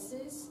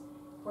faces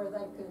where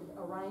they could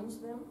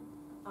arrange them,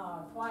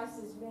 twice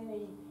as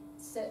many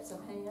sets of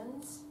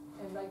hands,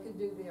 and they could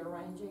do the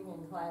arranging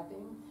and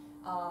clapping.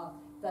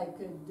 They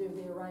could do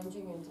the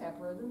arranging and tap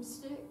rhythm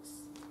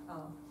sticks,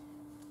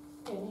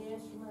 any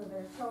instrument of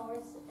their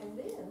choice, and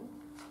then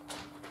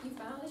you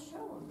finally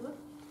show them. Look,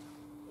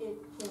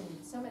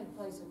 when somebody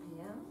plays a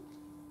piano,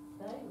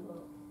 they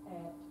look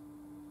at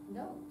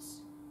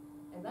notes.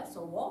 And that's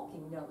a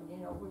walking note, you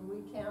know, when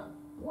we count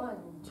 1,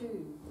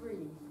 2,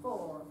 3,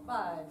 4,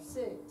 5,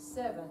 6,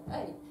 7,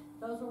 8,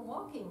 those are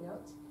walking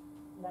notes,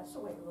 and that's the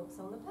way it looks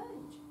on the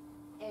page.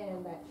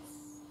 And that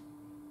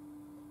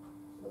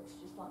looks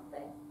just like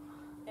that.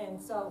 And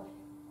so,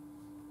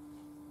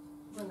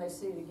 when they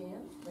see it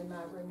again, they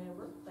might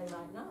remember, they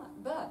might not,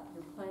 but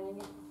you're planning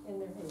it in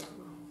their head.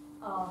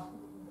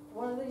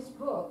 One of these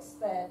books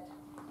that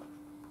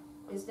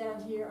is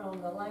down here on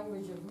the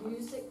language of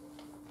music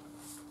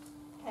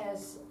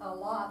has a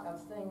lot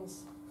of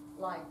things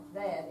like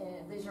that,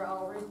 and these are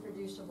all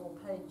reproducible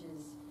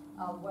pages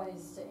of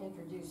ways to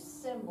introduce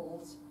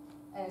symbols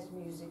as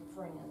music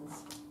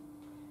friends.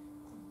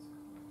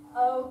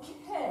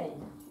 Okay.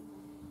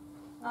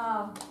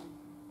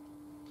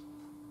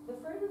 The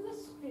fruit of the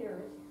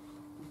Spirit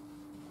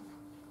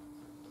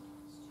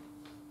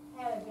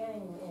had a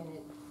game in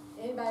it.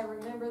 Anybody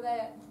remember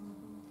that?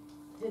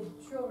 Did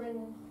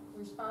children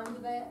respond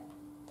to that?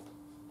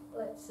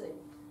 Let's see.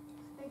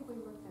 I think we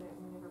looked at it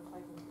when we were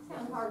playing. It's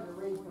kind of hard to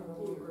read from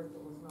here.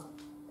 It was not.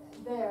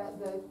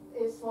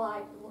 It's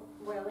like,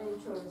 well, any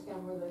children's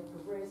game where they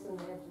progress and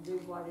they have to do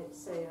what it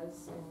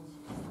says, and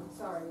I'm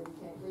sorry that you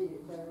can't read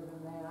it better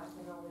than that. I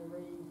can only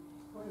read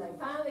when they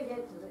finally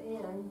get to the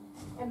end.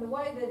 And the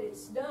way that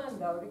it's done,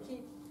 though, to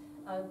keep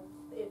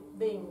it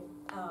being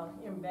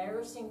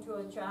embarrassing to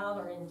a child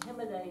or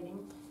intimidating,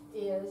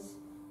 is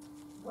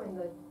when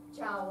the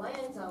child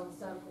lands on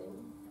something,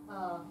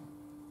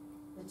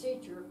 the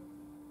teacher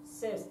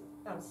sings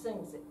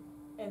it,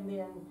 and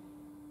then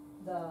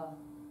the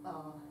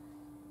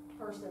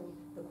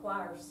the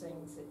choir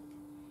sings it,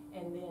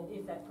 and then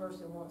if that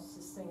person wants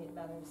to sing it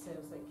by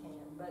themselves, they can.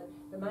 But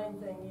the main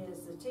thing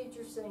is the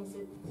teacher sings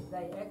it,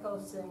 they echo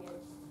sing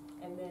it,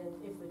 and then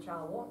if the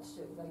child wants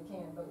to, they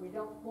can. But we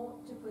don't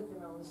want to put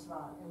them on the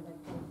spot, and they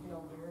can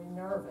feel very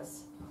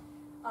nervous.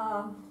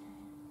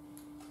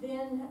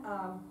 Then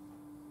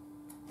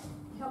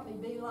Help Me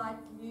Be Like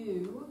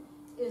You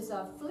is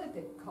a flip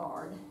it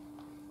card.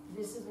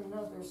 This is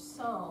another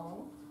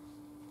song,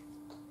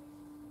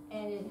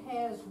 and it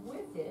has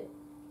with it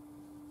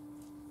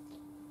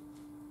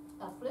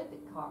a flip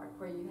it card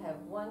where you have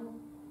one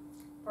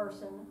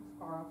person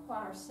or a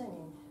choir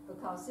singing,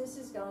 because this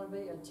is going to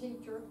be a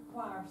teacher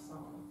choir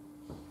song.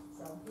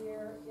 So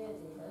here it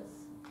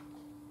is.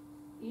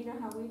 You know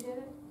how we did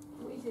it?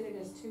 We did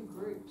it as 2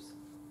 groups.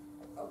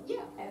 Oh,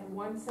 yeah. And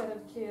one set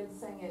of kids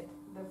sang it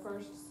the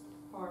first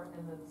part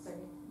and the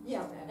second.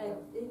 Yeah,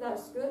 and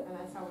that's good. And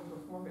that's how we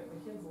performed it.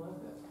 The kids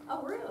loved it.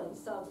 Oh, really?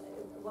 So,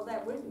 well,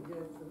 that would be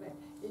good for them.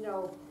 You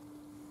know,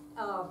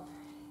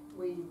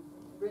 we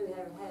really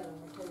haven't had an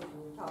occasion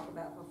to talk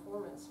about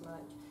performance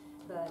much,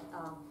 but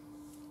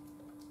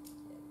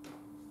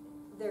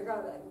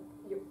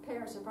your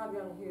parents are probably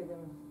going to hear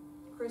them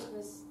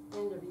Christmas,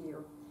 end of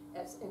year,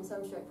 in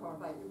some shape, form, or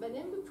fashion. But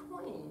in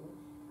between,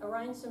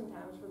 arrange some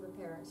times for the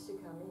parents to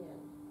come in,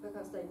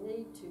 because they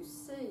need to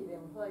see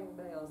them playing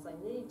bells. They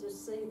need to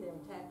see them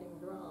tapping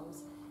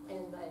drums.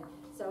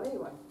 So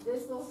anyway,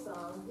 this little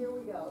song, here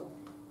we go.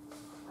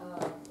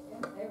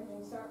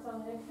 Everything starts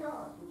on F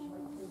sharp, which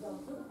makes me go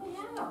to the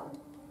piano.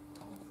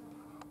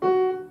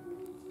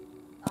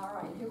 All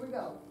right, here we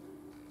go.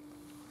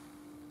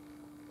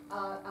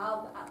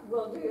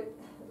 We'll do it,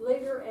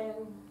 leader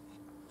and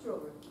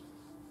children.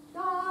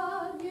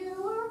 God, you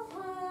are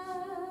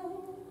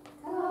kind.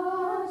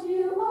 God,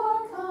 you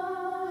are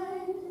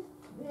kind.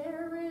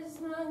 There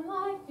is none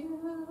like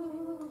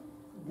you.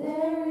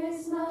 There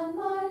is none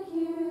like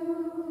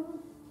you.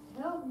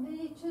 Help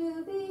me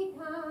to be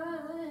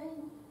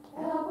kind.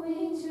 Help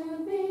me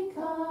to be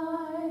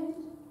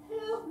kind.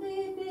 Help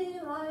me be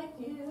like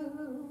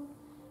you.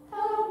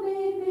 Help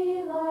me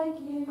be like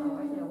you. All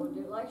right, now we'll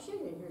do it like she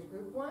did. Here's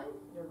group one,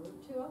 there's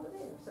group two over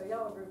there. So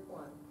y'all are group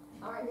one.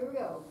 All right, here we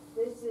go.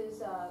 This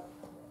is,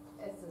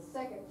 it's the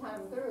second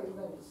time through,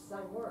 but it's the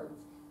same words.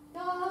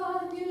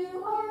 God,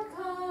 you are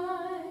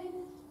kind.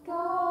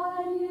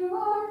 God, you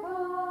are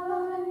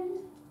kind.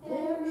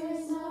 There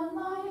is none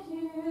like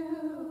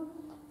you.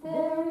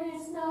 There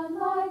is none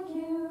like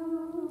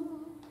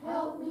you.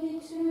 Help me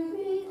to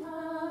be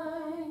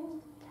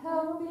kind.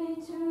 Help me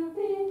to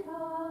be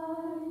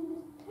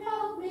kind.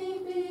 Help me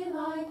be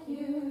like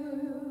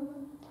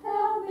you.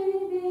 Help me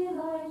be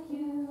like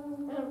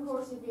you. And of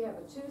course, if you have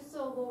a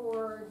two-syllable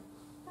word,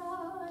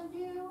 God,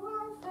 you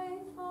are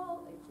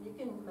faithful. You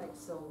can make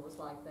syllables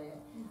like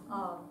that.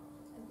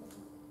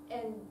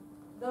 And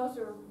those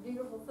are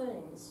beautiful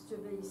things to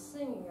be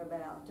singing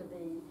about, to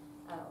be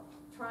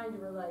trying to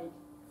relate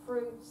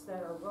fruits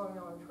that are growing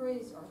on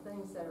trees or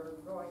things that are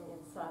growing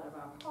inside of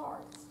our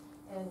hearts.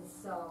 And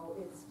so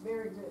it's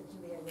very good to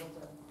be able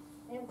to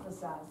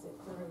emphasize it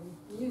through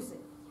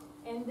music.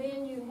 And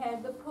then you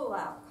had the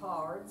pull-out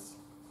cards,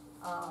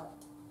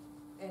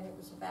 and it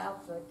was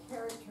about the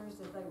characters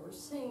that they were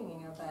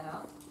singing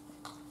about.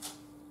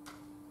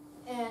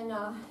 And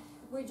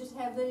we just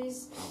have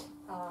these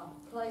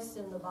placed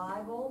in the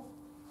Bible,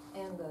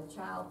 and the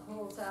child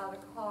pulls out a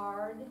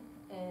card,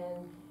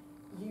 and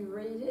you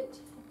read it.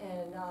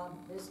 And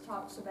this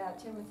talks about,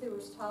 Timothy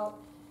was taught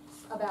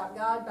about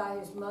God by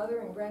his mother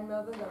and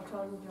grandmother. They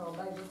told him to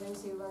obey the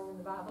things he learned in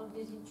the Bible.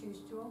 Did he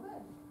choose to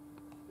obey?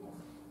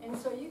 Yeah. And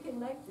so you can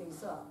make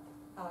these up.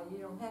 You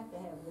don't have to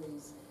have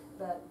these.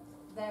 But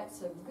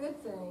that's a good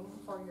thing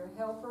for your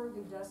helper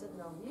who doesn't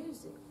know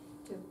music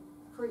to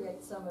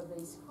create some of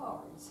these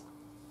cards.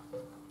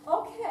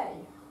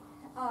 Okay.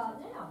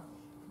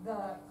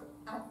 Now,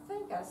 I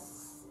think I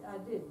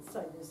did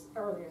say this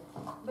earlier,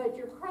 but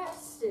your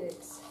craft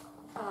sticks,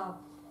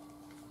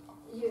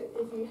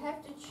 if you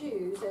have to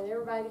choose, and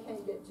everybody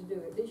can't get to do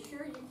it, be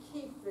sure you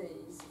keep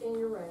these in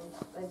your room.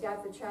 They've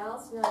got the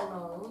child's name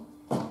on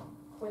them.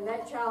 When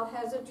that child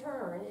has a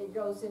turn, it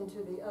goes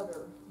into the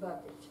other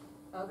bucket,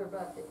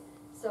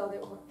 so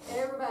that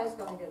everybody's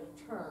going to get a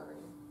turn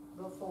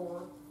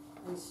before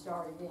we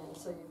start again.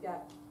 So you've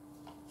got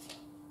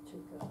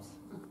 2 cups.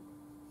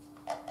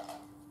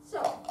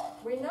 So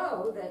we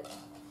know that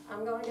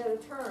I'm going to get a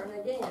turn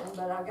again,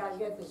 but I've got to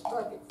get this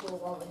bucket full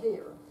over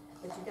here.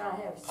 But you got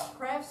to have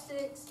craft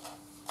sticks.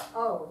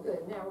 Oh,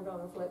 good. Now we're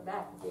going to flip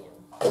back again.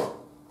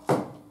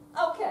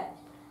 Okay.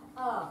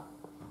 All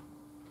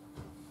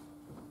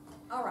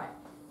right.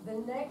 The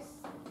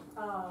next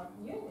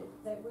unit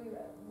that we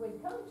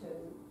would come to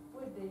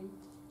would be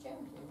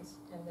champions,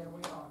 and there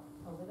we are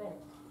over there.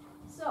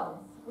 So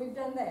we've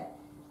done that.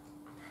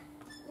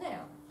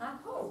 Now, I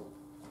hope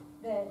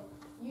that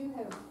you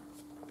have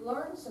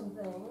learned some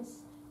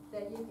things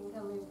that you can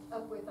come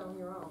up with on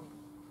your own.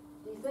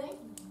 Do you think?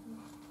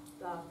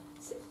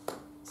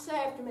 Say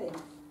after me.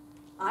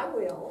 I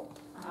will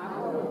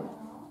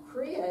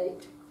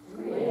create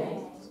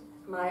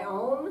my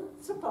own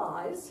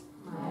supplies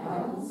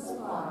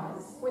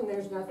when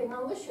there's nothing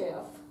on the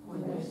shelf.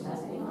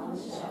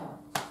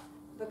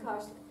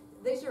 Because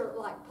these are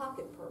like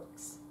pocket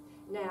perks.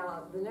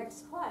 Now, the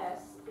next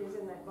class is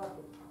in that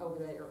bucket over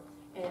there,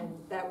 and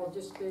that will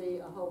just be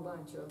a whole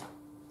bunch of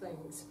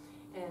things.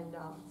 And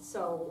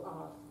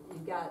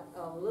you've got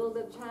a little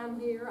bit of time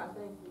here. I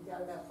think you've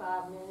got about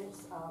 5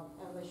 minutes,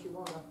 unless you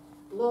want to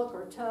look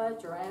or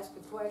touch or ask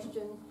a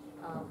question.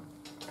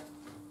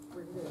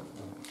 We're good.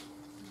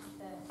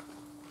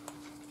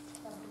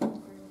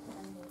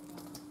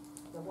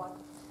 The what?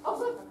 Oh,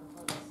 look!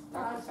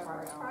 Prize.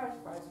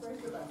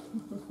 Where's your bucket?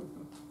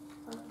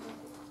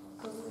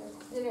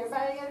 Did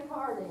everybody get a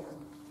card in?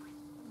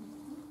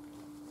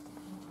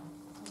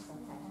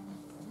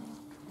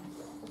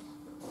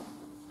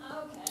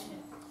 Okay.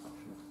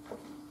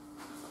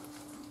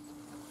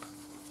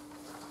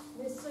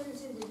 Miss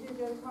Susie, did you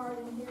get a card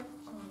in here?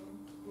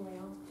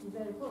 Well, you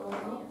better put one in.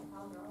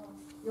 I'll draw.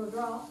 You'll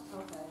draw?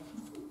 Okay.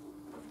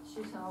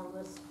 She's all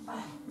this.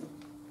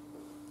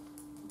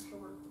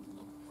 Short.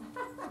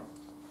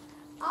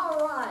 All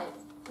right,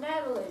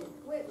 Natalie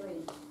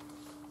Whitley.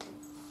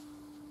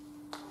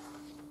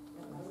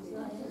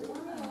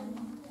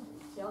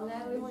 Tell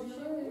Natalie what she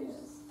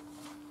is.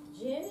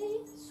 Jenny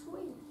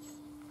Sweet.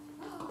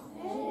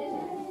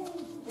 Jenny.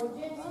 Well,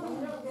 Jenny,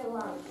 you don't get a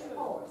lot of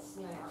choice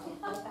now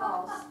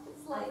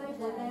because I think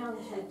we're down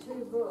to 2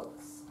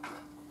 books.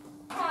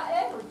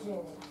 However,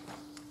 Jenny,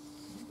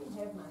 you can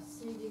have my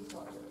CD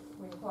player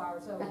when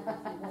choir's over if you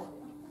want it.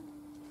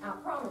 I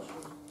promise you.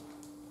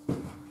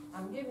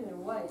 I'm giving it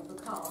away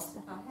because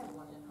I have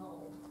one at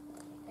home.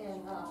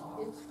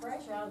 And, it's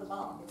fresh out of the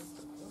box.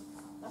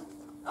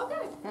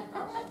 Okay,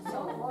 all right, so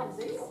what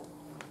deal?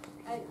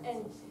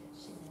 And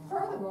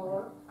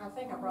furthermore, I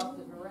think I brought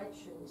the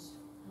directions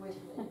with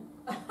me.